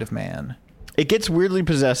that kind of man. It gets weirdly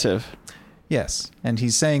possessive. Yes, and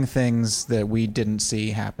he's saying things that we didn't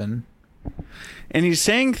see happen. And he's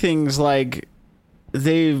saying things like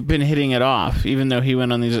they've been hitting it off, even though he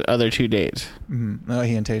went on these other 2 dates. Mm-hmm. Oh,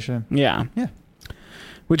 he and Tayshia? Yeah. Yeah.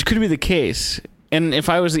 Which could be the case. And if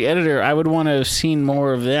I was the editor, I would want to have seen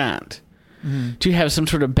more of that. Mm-hmm. To have some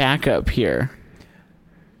sort of backup here.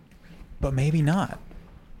 But maybe not.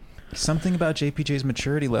 Something about JPJ's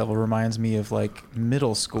maturity level reminds me of like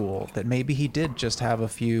middle school, that maybe he did just have a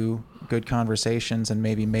few good conversations and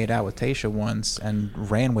maybe made out with Tayshia once and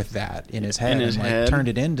ran with that in his head and turned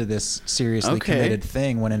it into this seriously committed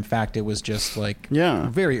thing when in fact it was just like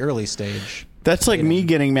very early stage. That's like me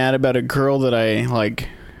getting mad about a girl that I like,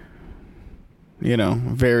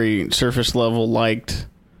 very surface level liked,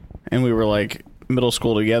 and we were like middle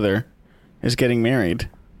school together, is getting married.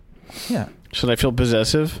 Yeah. Should I feel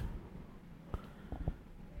possessive?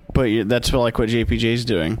 But that's like what JPJ's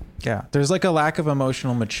doing. Yeah. There's like a lack of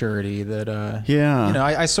emotional maturity that,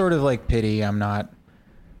 I sort of like pity. I'm not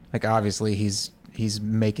like, obviously he's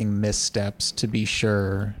making missteps to be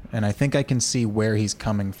sure. And I think I can see where he's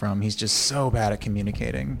coming from. He's just so bad at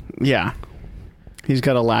communicating. Yeah. He's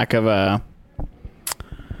got a lack of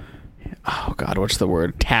what's the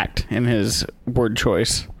word? Tact in his word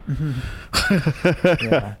choice.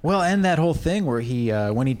 Yeah. Well, and that whole thing where he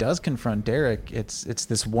when he does confront Derek, it's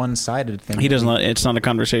this one-sided thing. He doesn't. It's not a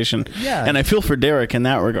conversation. Yeah. And I feel for Derek in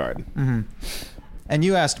that regard. Mm-hmm. And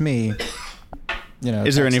you asked me,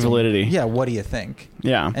 is there any validity? Yeah. What do you think?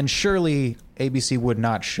 Yeah. And surely ABC would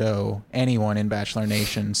not show anyone in Bachelor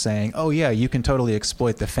Nation saying, "Oh yeah, you can totally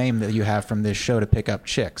exploit the fame that you have from this show to pick up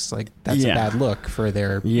chicks." Like that's a bad look for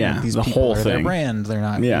their these the people whole or thing. Their brand. They're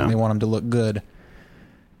not. They want them to look good.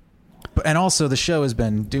 And also, the show has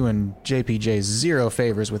been doing JPJ zero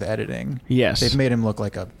favors with editing. Yes. They've made him look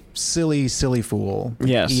like a silly, silly fool.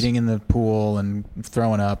 Yes. Eating in the pool and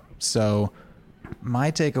throwing up. So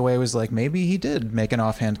my takeaway was like, maybe he did make an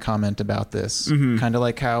offhand comment about this. Mm-hmm. Kind of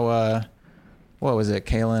like how, what was it,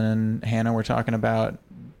 Kaylin and Hannah were talking about,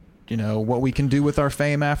 what we can do with our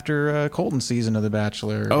fame after Colton season of The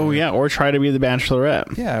Bachelor. Or try to be the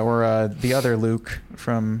Bachelorette. Yeah, or the other Luke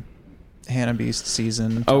from Hannah Beast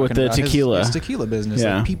season. With the tequila. His tequila business.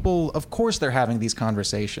 Yeah. Like people, of course, they're having these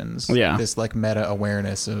conversations. Yeah. This like meta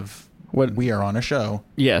awareness of what we are on a show.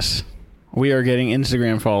 Yes. We are getting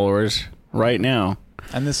Instagram followers right now.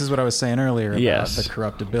 And this is what I was saying earlier about the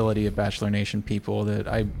corruptibility of Bachelor Nation people, that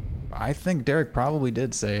I think Derek probably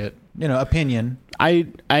did say it. Opinion.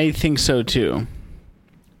 I think so too.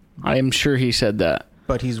 I am sure he said that.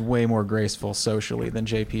 But he's way more graceful socially than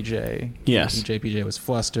JPJ. Yes. JPJ was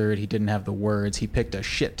flustered. He didn't have the words. He picked a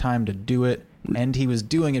shit time to do it. And he was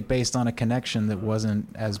doing it based on a connection that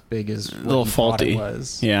wasn't as big as what little he faulty. thought it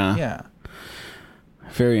was. Yeah. Yeah.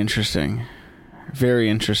 Very interesting. Very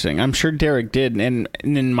interesting. I'm sure Derek did. And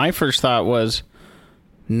then my first thought was,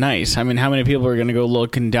 nice. I mean, how many people are going to go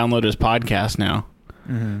look and download his podcast now?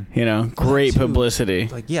 You know, great publicity.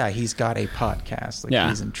 Like, yeah, he's got a podcast. Like,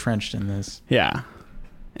 he's entrenched in this. Yeah.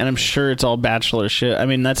 And I'm sure it's all Bachelor shit. I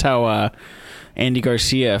mean, that's how Andy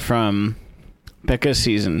Garcia from Becca's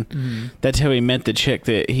season, that's how he met the chick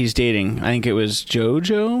that he's dating. I think it was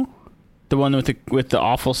JoJo, the one with the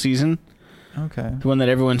awful season. Okay. The one that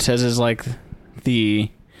everyone says is like the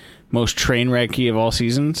most train wrecky of all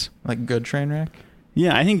seasons. Like good train wreck?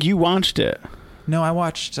 Yeah, I think you watched it. No, I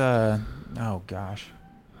watched, oh gosh.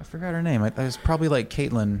 I forgot her name. It was probably like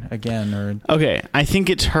Caitlyn again or... Okay, I think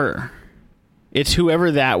it's her. It's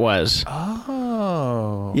whoever that was.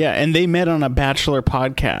 Oh. Yeah, and they met on a Bachelor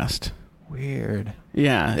podcast. Weird.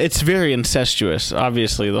 Yeah, it's very incestuous,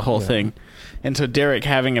 obviously, the whole thing. And so Derek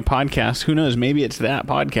having a podcast, who knows, maybe it's that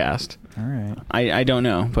podcast. All right. I don't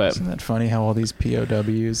know, but... Isn't that funny how all these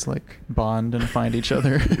POWs, like, bond and find each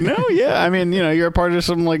other? No, yeah, I mean, you know, you're a part of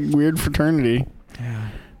some, like, weird fraternity. Yeah.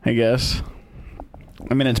 I guess.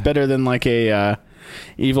 I mean, it's better than, like, a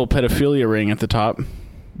evil pedophilia ring at the top.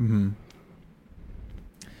 Mm-hmm.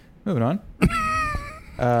 Moving on.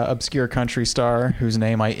 Obscure country star whose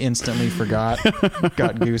name I instantly forgot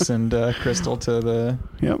got Goose and Crystal to the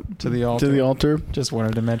altar. To the altar. Just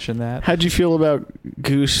wanted to mention that. How'd you feel about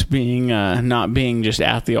Goose being not being just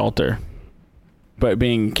at the altar, but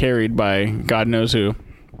being carried by God knows who?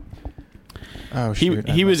 Oh shoot!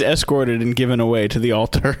 He was escorted and given away to the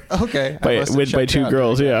altar. Okay, by two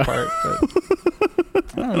girls. Yeah. Part,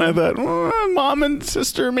 and I thought, mom and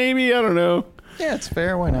sister, maybe, I don't know. Yeah, it's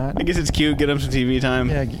fair. Why not? I guess it's cute. Get them some TV time.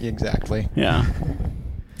 Yeah, exactly. Yeah.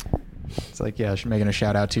 It's like, yeah, making a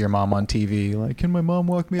shout out to your mom on TV. Like, can my mom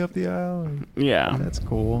walk me up the aisle? Yeah. That's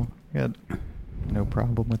cool. Got no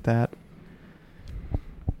problem with that.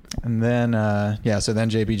 And then, so then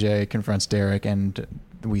JBJ confronts Derek, and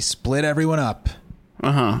we split everyone up.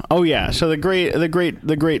 Oh yeah. So the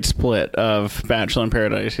great split of Bachelor in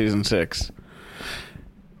Paradise season 6.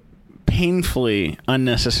 Painfully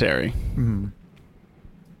unnecessary. Mm-hmm.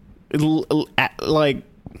 Like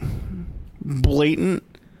blatant,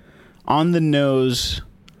 on the nose,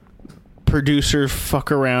 producer fuck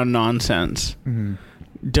around nonsense.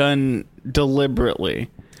 Mm-hmm. Done deliberately.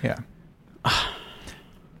 Yeah.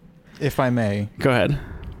 If I may. Go ahead.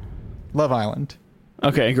 Love Island.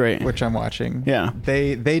 Okay, great. Which I'm watching. Yeah.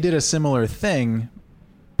 They did a similar thing,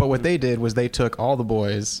 but what they did was they took all the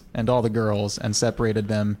boys and all the girls and separated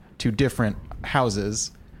them to different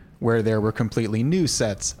houses where there were completely new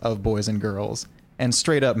sets of boys and girls and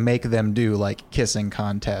straight up make them do like kissing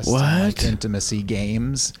contests and like intimacy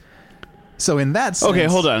games. So in that sense... Okay,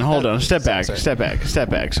 hold on. Step back.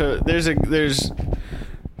 So there's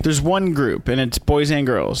one group, and it's boys and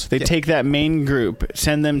girls. They take that main group,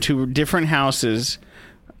 send them to different houses,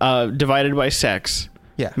 divided by sex,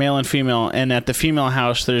 male and female, and at the female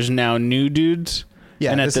house, there's now new dudes.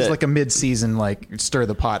 Yeah, and this is like a mid-season, like, stir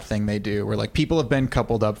the pot thing they do, where, like, people have been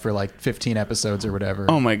coupled up for, like, 15 episodes or whatever.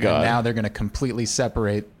 Oh, my God. And now they're going to completely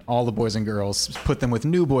separate all the boys and girls, put them with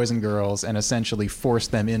new boys and girls, and essentially force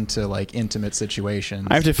them into, like, intimate situations.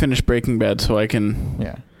 I have to finish Breaking Bad so I can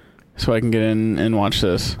get in and watch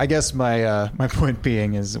this. I guess my point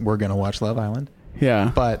being is we're going to watch Love Island.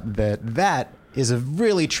 Yeah. But that is a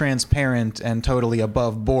really transparent and totally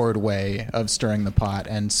above board way of stirring the pot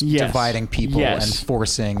and dividing people and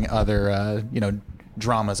forcing other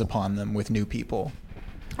dramas upon them with new people.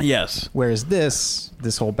 Yes. Whereas this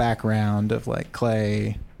whole background of like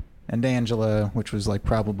Clay and Angela, which was like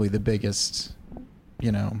probably the biggest,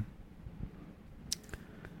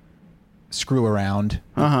 screw around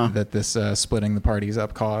that this splitting the parties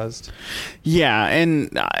up caused. Yeah, and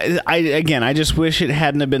I just wish it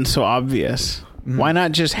hadn't have been so obvious. Mm-hmm. Why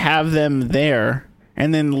not just have them there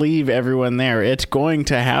and then leave everyone there? It's going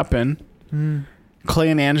to happen. Mm. Clay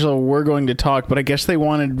and Angela were going to talk, but I guess they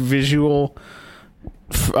wanted visual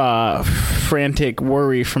frantic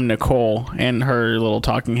worry from Nicole and her little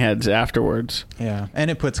talking heads afterwards. Yeah, and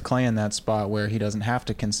it puts Clay in that spot where he doesn't have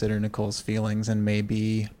to consider Nicole's feelings, and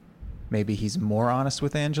maybe he's more honest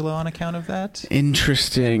with Angela on account of that.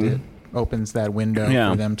 Interesting. It opens that window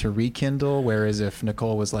for them to rekindle, whereas if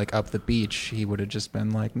Nicole was like up the beach, he would have just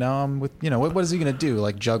been like, no, I'm with, what is he going to do?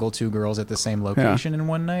 Like juggle two girls at the same location in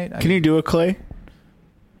one night? Can you do a Clay?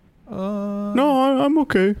 No, I'm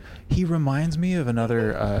okay. He reminds me of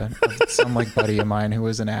another, of some like buddy of mine who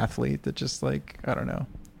was an athlete that just like, I don't know.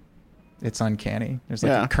 It's uncanny. There's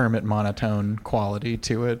like a Kermit monotone quality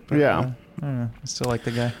to it. But, I don't know. I still like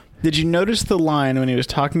the guy. Did you notice the line when he was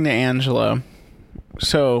talking to Angela?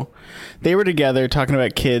 So they were together talking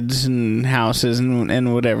about kids and houses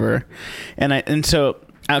and whatever. And so,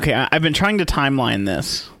 I've been trying to timeline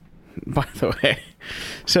this, by the way.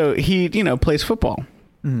 So he, plays football.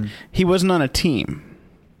 He wasn't on a team.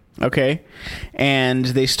 Okay. And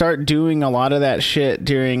they start doing a lot of that shit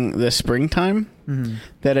during the springtime.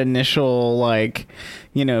 That initial, like,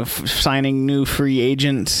 you know, signing new free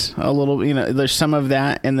agents a little, you know, there's some of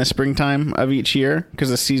that in the springtime of each year because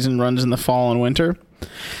the season runs in the fall and winter.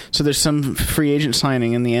 So there's some free agent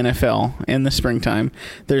signing in the NFL in the springtime.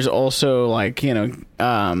 There's also, like,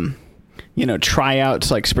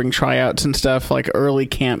 tryouts, like spring tryouts and stuff, like early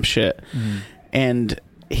camp shit. And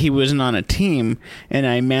he wasn't on a team, and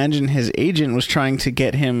I imagine his agent was trying to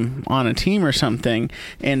get him on a team or something,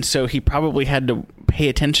 and so he probably had to pay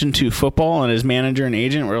attention to football, and his manager and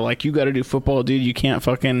agent were like, you got to do football, dude. You can't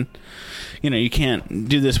fucking, you can't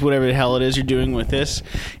do this, whatever the hell it is you're doing with this.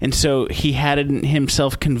 And so he had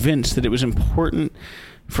himself convinced that it was important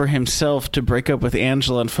for himself to break up with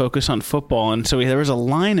Angela and focus on football. And so there was a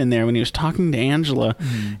line in there when he was talking to Angela,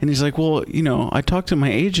 and he's like, well, I talked to my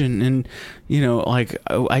agent, and, like,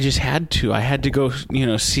 I just had to go,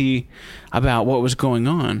 see about what was going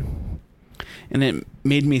on. And it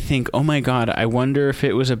made me think, oh my God, I wonder if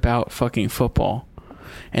it was about fucking football.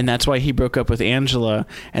 And that's why he broke up with Angela,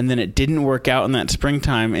 and then it didn't work out in that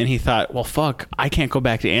springtime, and he thought, well, fuck, I can't go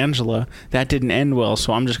back to Angela. That didn't end well,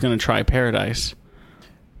 so I'm just going to try Paradise.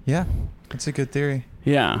 Yeah, that's a good theory.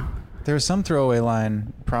 Yeah. There was some throwaway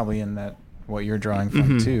line probably in that, what you're drawing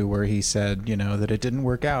from too, where he said, that it didn't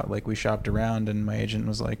work out. Like, we shopped around and my agent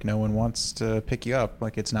was like, no one wants to pick you up.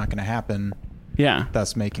 Like, it's not going to happen. Yeah.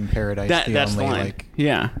 Thus making Paradise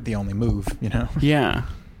the only move, Yeah.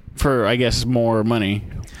 For, I guess, more money.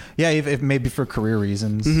 Yeah, if maybe for career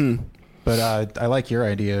reasons. But I like your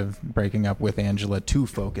idea of breaking up with Angela to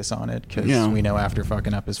focus on it, because we know after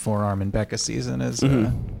fucking up his forearm in Becca's season is,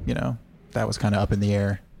 that was kind of up in the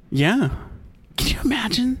air. Yeah. Can you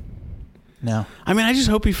imagine? No. I mean, I just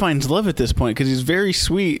hope he finds love at this point, because he's very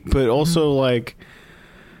sweet, but also like,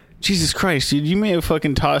 Jesus Christ, dude, you may have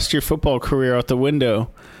fucking tossed your football career out the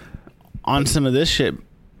window on some of this shit.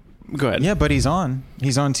 Go ahead. Yeah, but he's on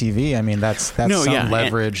TV. I mean, that's some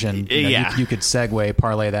leverage, and you could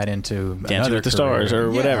parlay that into Dancing with the Stars or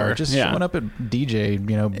whatever. Or just showing up at DJ,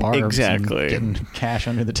 bars, and getting cash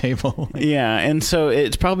under the table. Yeah, and so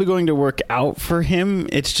it's probably going to work out for him.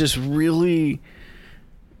 It's just really,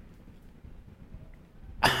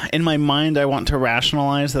 in my mind, I want to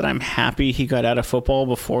rationalize that I'm happy he got out of football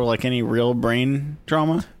before like any real brain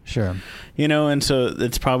drama. Sure. And so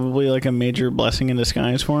it's probably like a major blessing in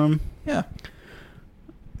disguise for him. Yeah.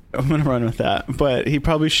 I'm going to run with that. But he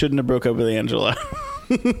probably shouldn't have broke up with Angela.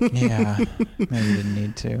 Yeah. Maybe he didn't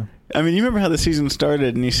need to. I mean, you remember how the season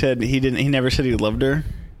started, and he said he never said he loved her.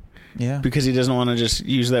 Yeah. Because he doesn't want to just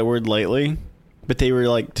use that word lightly. But they were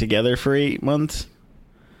like together for 8 months.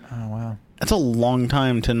 Oh, wow. That's a long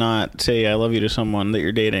time to not say I love you to someone that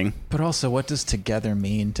you're dating. But also, what does together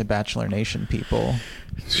mean to Bachelor Nation people?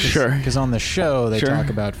 Sure. Because on the show, they talk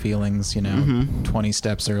about feelings, 20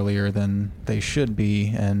 steps earlier than they should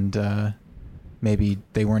be. And maybe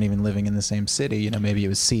they weren't even living in the same city. Maybe it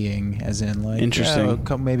was seeing, as in, like, interesting.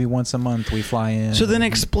 Maybe once a month we fly in. So then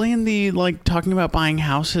explain the, like, talking about buying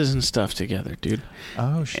houses and stuff together, dude.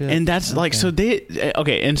 Oh, shit. And that's like, so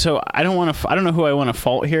and so I don't know who I want to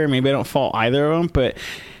fault here. Maybe I don't fault either of them, but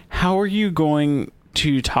how are you going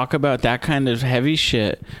to talk about that kind of heavy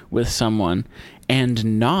shit with someone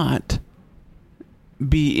and not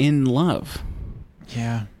be in love?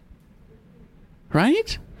 Yeah.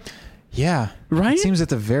 Right? Yeah. Right? It seems at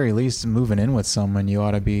the very least, moving in with someone, you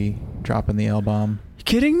ought to be dropping the L-bomb. You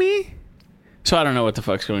kidding me? So I don't know what the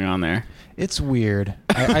fuck's going on there. It's weird.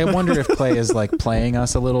 I wonder if Clay is like playing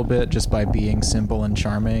us a little bit just by being simple and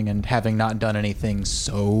charming and having not done anything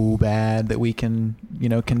so bad that we can,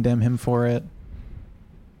 condemn him for it.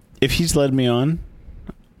 If he's led me on,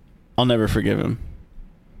 I'll never forgive him.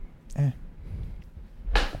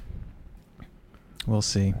 We'll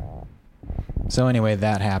see. So anyway,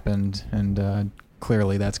 that happened, and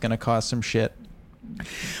clearly that's going to cause some shit.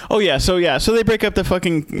 Oh, yeah. So they break up the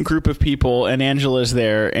fucking group of people, and Angela's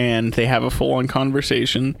there, and they have a full-on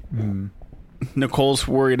conversation. Nicole's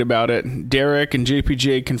worried about it. Derek and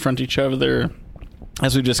JPJ confront each other,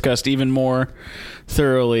 as we discussed, even more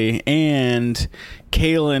thoroughly. And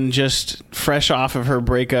Kaylin, just fresh off of her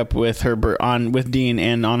breakup with with Dean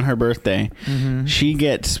and on her birthday, she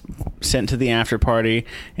gets sent to the after party,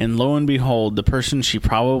 and lo and behold, the person she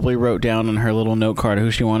probably wrote down on her little note card who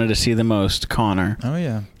she wanted to see the most, Connor. Oh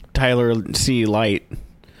yeah, Tyler C. Light.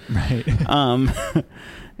 Right.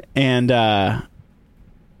 And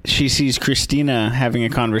she sees Christina having a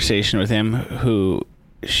conversation with him, who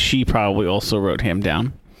she probably also wrote him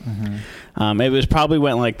down. It was probably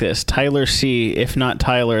went like this: Tyler C., if not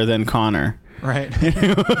Tyler, then Connor. Right.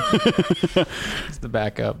 It's the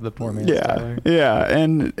backup, the poor man's Tyler. Yeah,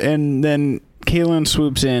 and then Caitlin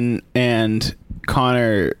swoops in, and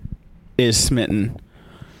Connor is smitten.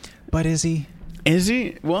 But is he? Is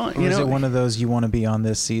he? Well, or is it one of those you want to be on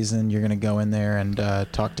this season? You're going to go in there and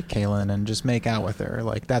talk to Caitlin and just make out with her.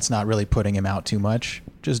 Like, that's not really putting him out too much.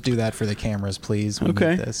 Just do that for the cameras, please. We need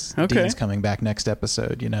this. Okay. Dean's coming back next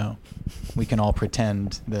episode. We can all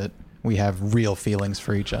pretend that we have real feelings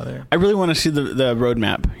for each other. I really want to see the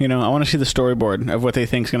roadmap. I want to see the storyboard of what they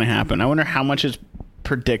think is going to happen. I wonder how much is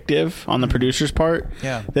predictive on the producer's part.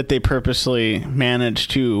 Yeah. That they purposely managed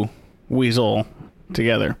to weasel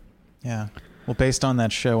together. Yeah. Well, based on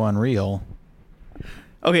that show Unreal.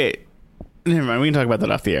 Okay. Never mind. We can talk about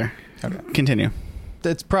that off the air. Okay. Continue.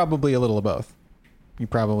 It's probably a little of both. You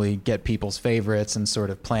probably get people's favorites and sort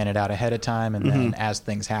of plan it out ahead of time, and then as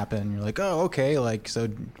things happen, you're like, oh, okay, like, so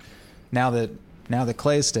now that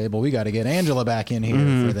Clay's stable, we got to get Angela back in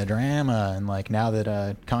here for the drama, and like now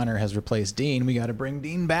that Connor has replaced Dean, we got to bring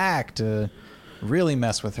Dean back to really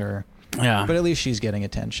mess with her. Yeah. But at least she's getting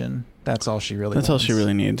attention. That's all she really. That's wants. all she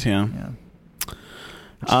really needs. Yeah.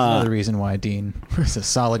 Which is another reason why Dean was a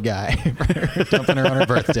solid guy for dumping her on her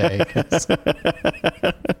birthday.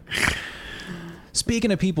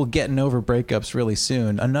 Speaking of people getting over breakups really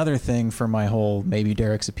soon, another thing for my whole maybe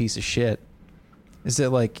Derek's a piece of shit is that,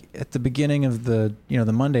 like, at the beginning of the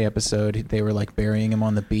the Monday episode, they were like burying him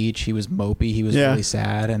on the beach. He was mopey. He was really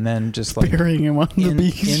sad, and then just like burying him on the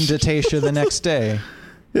beach into Tasha the next day.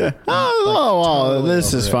 Yeah. Totally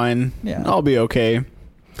this is fine. Yeah. I'll be okay.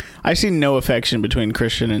 I see no affection between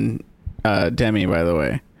Christian and Demi, by the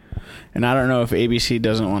way. And I don't know if ABC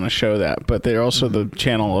doesn't want to show that, but they're also the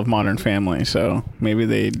channel of Modern Family, so maybe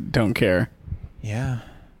they don't care. Yeah.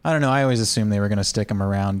 I don't know. I always assumed they were going to stick him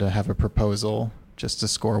around to have a proposal just to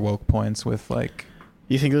score woke points with, like...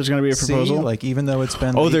 You think there's going to be a proposal? See, like, even though it's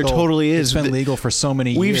been legal, there totally is. It's been legal for so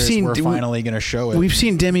many years, we're finally going to show it. We've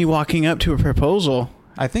seen Demi walking up to a proposal.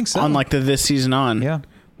 I think so. On, like, this season on. Yeah.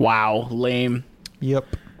 Wow. Lame.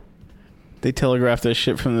 Yep. They telegraphed this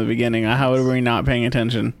shit from the beginning. How were we not paying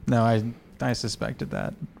attention? No, I suspected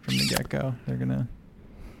that from the get-go. They're going to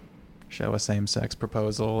show a same-sex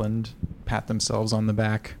proposal and pat themselves on the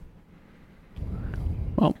back.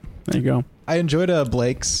 Well, there you go. I enjoyed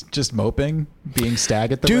Blake's just moping, being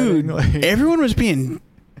stag at the wedding. Like, everyone was being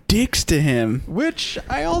dicks to him. Which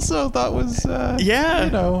I also thought was... yeah.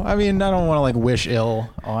 I mean, I don't want to, like, wish ill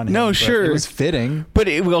on him. No, sure. It was fitting. But,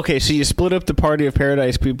 okay, so you split up the Party of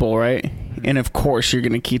Paradise people, right? And, of course, you're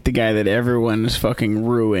going to keep the guy that everyone is fucking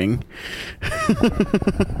ruining.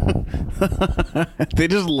 They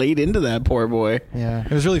just laid into that poor boy. Yeah.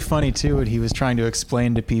 It was really funny, too, when he was trying to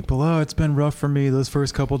explain to people, oh, it's been rough for me. Those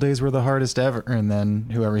first couple days were the hardest ever. And then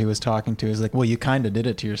whoever he was talking to is like, well, you kind of did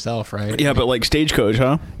it to yourself, right? Yeah, but, like, Stagecoach,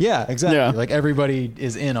 huh? Yeah, exactly. Yeah. Like, everybody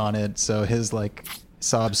is in on it. So his, like,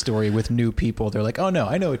 sob story with new people, they're like, oh, no,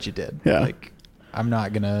 I know what you did. Yeah. Like, I'm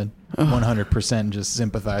not going to 100% just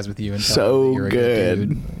sympathize with you and tell so you that you're a good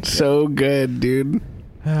dude. Like, so good, dude.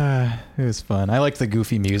 It was fun. I liked the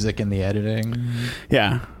goofy music and the editing.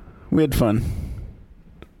 Yeah, we had fun.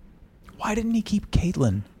 Why didn't he keep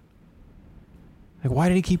Caitlin? Like, why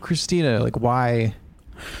did he keep Christina? Like, why?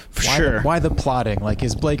 Why the plotting? Like,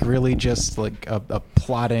 is Blake really just like a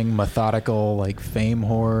plotting, methodical, like, fame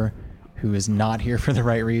whore who is not here for the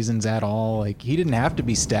right reasons at all? Like, he didn't have to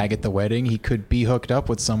be stag at the wedding. He could be hooked up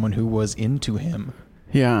with someone who was into him.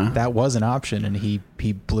 Yeah. That was an option, and he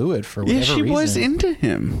blew it for whatever reason. Yeah, she was into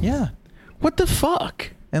him. Yeah. What the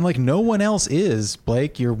fuck? And, like, no one else is.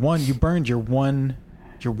 Blake, you burned your one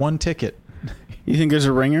ticket. You think there's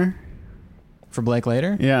a ringer? For Blake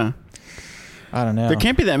later? Yeah. I don't know. There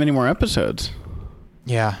can't be that many more episodes.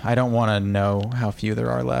 Yeah, I don't want to know how few there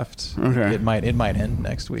are left. Okay. It might end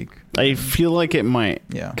next week. I feel like it might.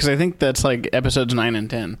 Yeah. Because I think that's like episodes 9 and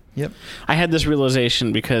 10. Yep. I had this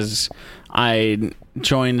realization because I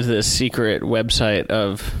joined this secret website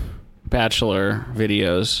of Bachelor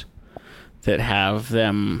videos that have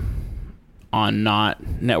them on not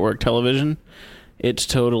network television. It's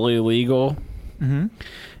totally legal. Mm-hmm.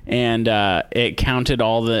 And it counted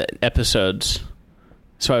all the episodes.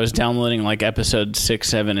 So I was downloading like episodes 6,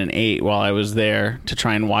 7, and 8 while I was there to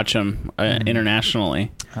try and watch them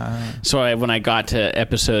internationally. So when I got to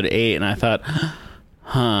episode 8, and I thought,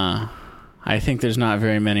 I think there's not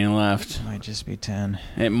very many left. It might just be 10.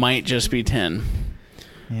 It might just be 10.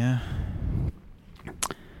 Yeah.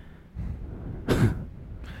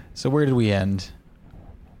 So where did we end?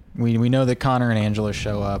 We know that Connor and Angela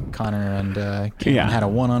show up. Connor and Caitlin had a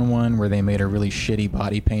one-on-one where they made a really shitty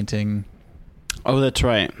body painting. Oh, that's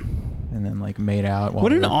right. and then like made out.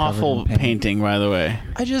 What an awful painting, by the way.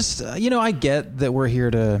 I just, I get that we're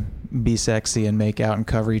here to be sexy and make out and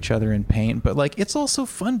cover each other in paint, but like it's also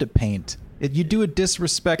fun to paint. You do a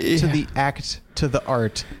disrespect to the act, to the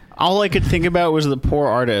art. All I could think about was the poor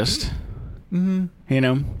artist.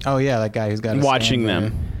 Mm-hmm. Oh yeah, that guy who's got watching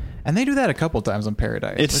them. And they do that a couple times on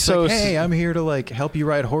Paradise. It's so like, hey, I'm here to like help you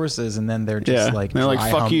ride horses, and then they're just like, they're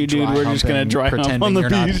like, fuck you, dude. We're just gonna dry hump on the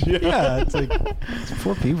beach. Yeah, it's like it's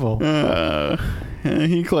poor people.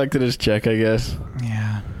 He collected his check, I guess.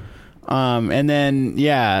 Yeah. And then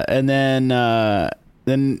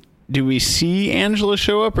do we see Angela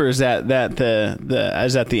show up, or is that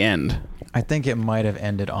the end? I think it might have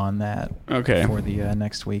ended on that. Okay. For the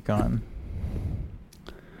next week on.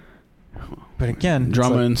 But again,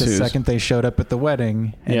 drama ensues. The second they showed up at the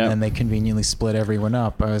wedding, and then they conveniently split everyone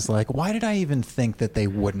up, I was like, why did I even think that they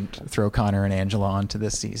wouldn't throw Connor and Angela onto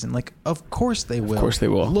this season? Like, of course they will. Of course they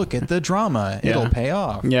will. Look at the drama. It'll pay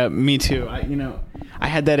off. Yeah, me too. I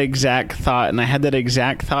had that exact thought, and I had that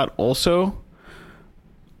exact thought also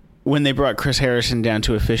when they brought Chris Harrison down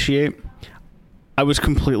to officiate. I was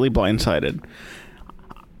completely blindsided.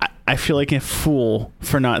 I feel like a fool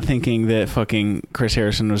for not thinking that fucking Chris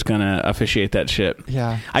Harrison was going to officiate that shit.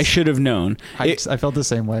 Yeah. I should have known. I felt the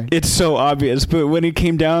same way. It's so obvious, but when he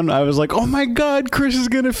came down, I was like, oh my God, Chris is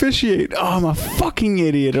going to officiate. Oh, I'm a fucking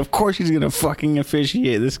idiot. Of course he's going to fucking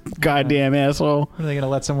officiate, this goddamn asshole. Are they going to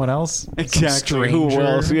let someone else? Exactly. Who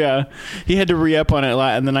else? Yeah. He had to re-up on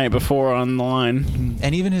it the night before on the line.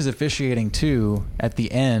 And even his officiating, too, at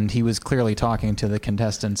the end, he was clearly talking to the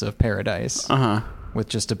contestants of Paradise. Uh-huh. With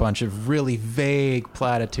just a bunch of really vague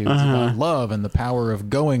platitudes about love and the power of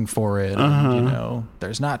going for it. And,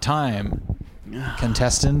 there's not time.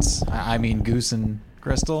 Contestants, I mean Goose and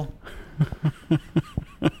Crystal.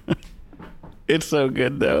 It's so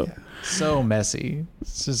good, though. Yeah. So messy.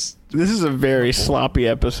 This is a very sloppy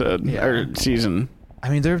episode or season. I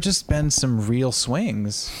mean, there have just been some real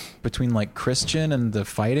swings between like Christian and the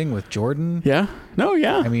fighting with Jordan. Yeah. No,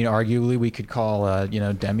 yeah. I mean, arguably we could call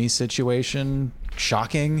Demi's situation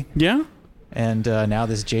shocking. Yeah. And now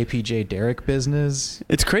this JPJ Derek business.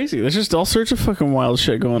 It's crazy. There's just all sorts of fucking wild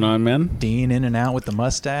shit going on, man. Dean in and out with the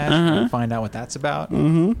mustache. We'll find out what that's about.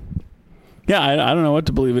 Mm-hmm. Yeah, I don't know what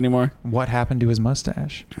to believe anymore. What happened to his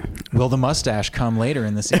mustache? Will the mustache come later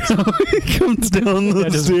in the season? He comes down the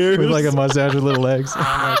stairs with like a mustache with little legs.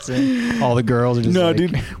 That's it. All the girls are just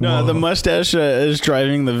No, the mustache is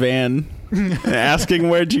driving the van, asking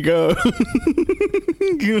where'd you go.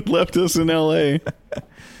 You left us in L.A.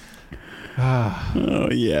 Oh,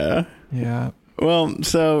 yeah. Yeah. Well,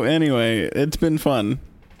 so anyway, it's been fun.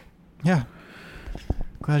 Yeah.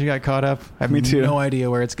 Glad you got caught up. I have no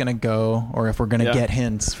idea where it's going to go or if we're going to get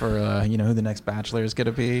hints for, who the next Bachelor is going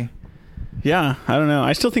to be. Yeah, I don't know.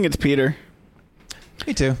 I still think it's Peter.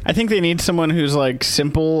 Me too. I think they need someone who's like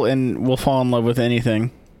simple and will fall in love with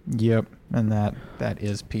anything. Yep. And that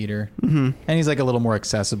is Peter. Mm-hmm. And he's like a little more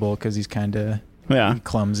accessible because he's kind of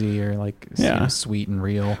clumsy or like seems sweet and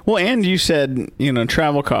real. Well, and you said,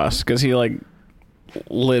 travel costs because he like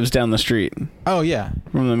lives down the street. Oh, yeah.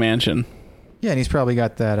 From the mansion. Yeah, and he's probably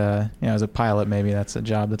got that, as a pilot, maybe that's a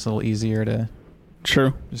job that's a little easier to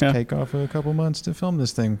take off a couple months to film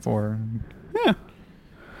this thing for. Yeah.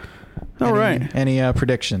 All right. Any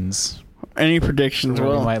predictions? Any predictions?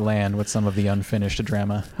 Where we might land with some of the unfinished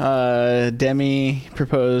drama. Demi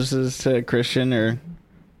proposes to Christian, or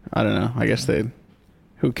I don't know. I guess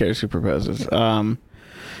who cares who proposes?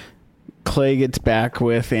 Clay gets back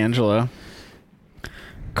with Angela.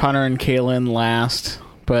 Connor and Kaylin last,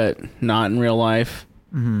 but not in real life.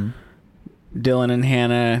 Mm-hmm. Dylan and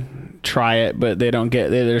Hannah try it, but they don't get.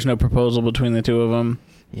 There's no proposal between the two of them.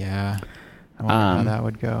 Yeah, I wonder how that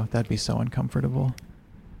would go. That'd be so uncomfortable.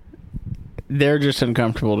 They're just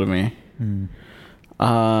uncomfortable to me.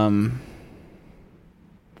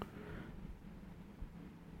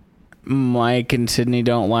 Mike and Sydney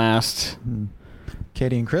don't last.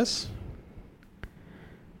 Katie and Chris?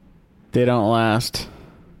 They don't last.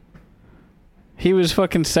 He was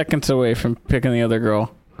fucking seconds away from picking the other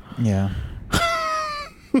girl. Yeah.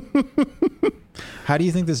 How do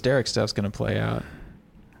you think this Derek stuff's going to play out?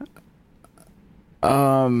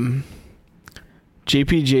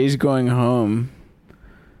 JPJ's going home.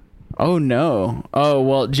 Oh, no. Oh,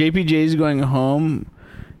 well, JPJ's going home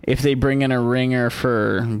if they bring in a ringer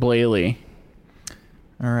for Blayley.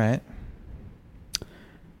 All right.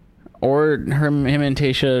 Or him and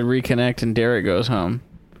Tayshia reconnect and Derek goes home.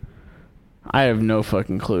 I have no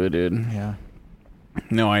fucking clue, dude. Yeah.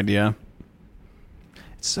 No idea.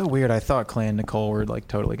 It's so weird. I thought Clay and Nicole were like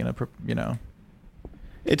totally going to,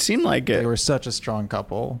 It seemed like it. They were such a strong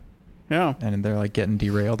couple. Yeah. And they're like getting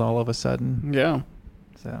derailed all of a sudden. Yeah.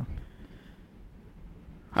 So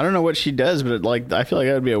I don't know what she does, but I feel like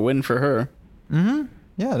that would be a win for her. Mm-hmm.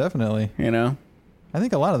 Yeah, definitely. You know? I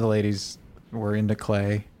think a lot of the ladies were into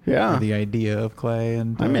Clay. Yeah. The idea of Clay.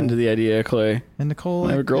 And I'm into the idea of Clay. And Nicole,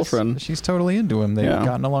 I have a girlfriend. She's totally into him. They've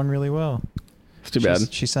gotten along really well. It's too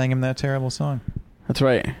bad. She sang him that terrible song. That's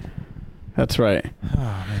right. That's right. Oh,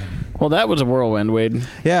 man. Well, that was a whirlwind, Wade.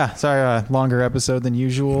 Yeah, sorry, longer episode than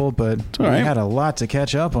usual, but we had a lot to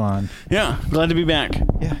catch up on. Yeah, glad to be back.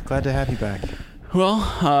 Yeah, glad to have you back. Well,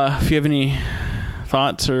 if you have any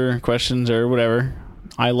thoughts or questions or whatever,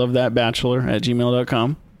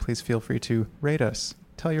 ilovethatbachelor@gmail.com. Please feel free to rate us.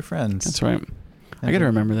 Tell your friends. That's right. I got to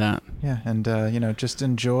remember that. Yeah, and, just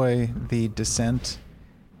enjoy the descent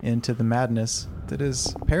into the madness that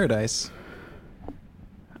is paradise.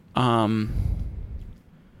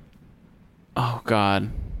 Oh, God.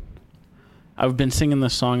 I've been singing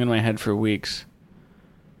this song in my head for weeks.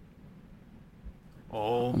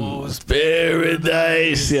 Almost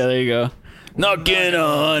paradise. Yeah, there you go. Knocking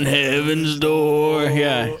on heaven's door.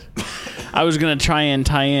 Yeah. I was going to try and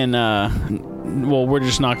tie in, we're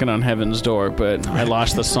just knocking on heaven's door, but I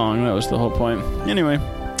lost the song. That was the whole point. Anyway.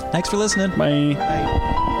 Thanks for listening. Bye.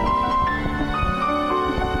 Bye.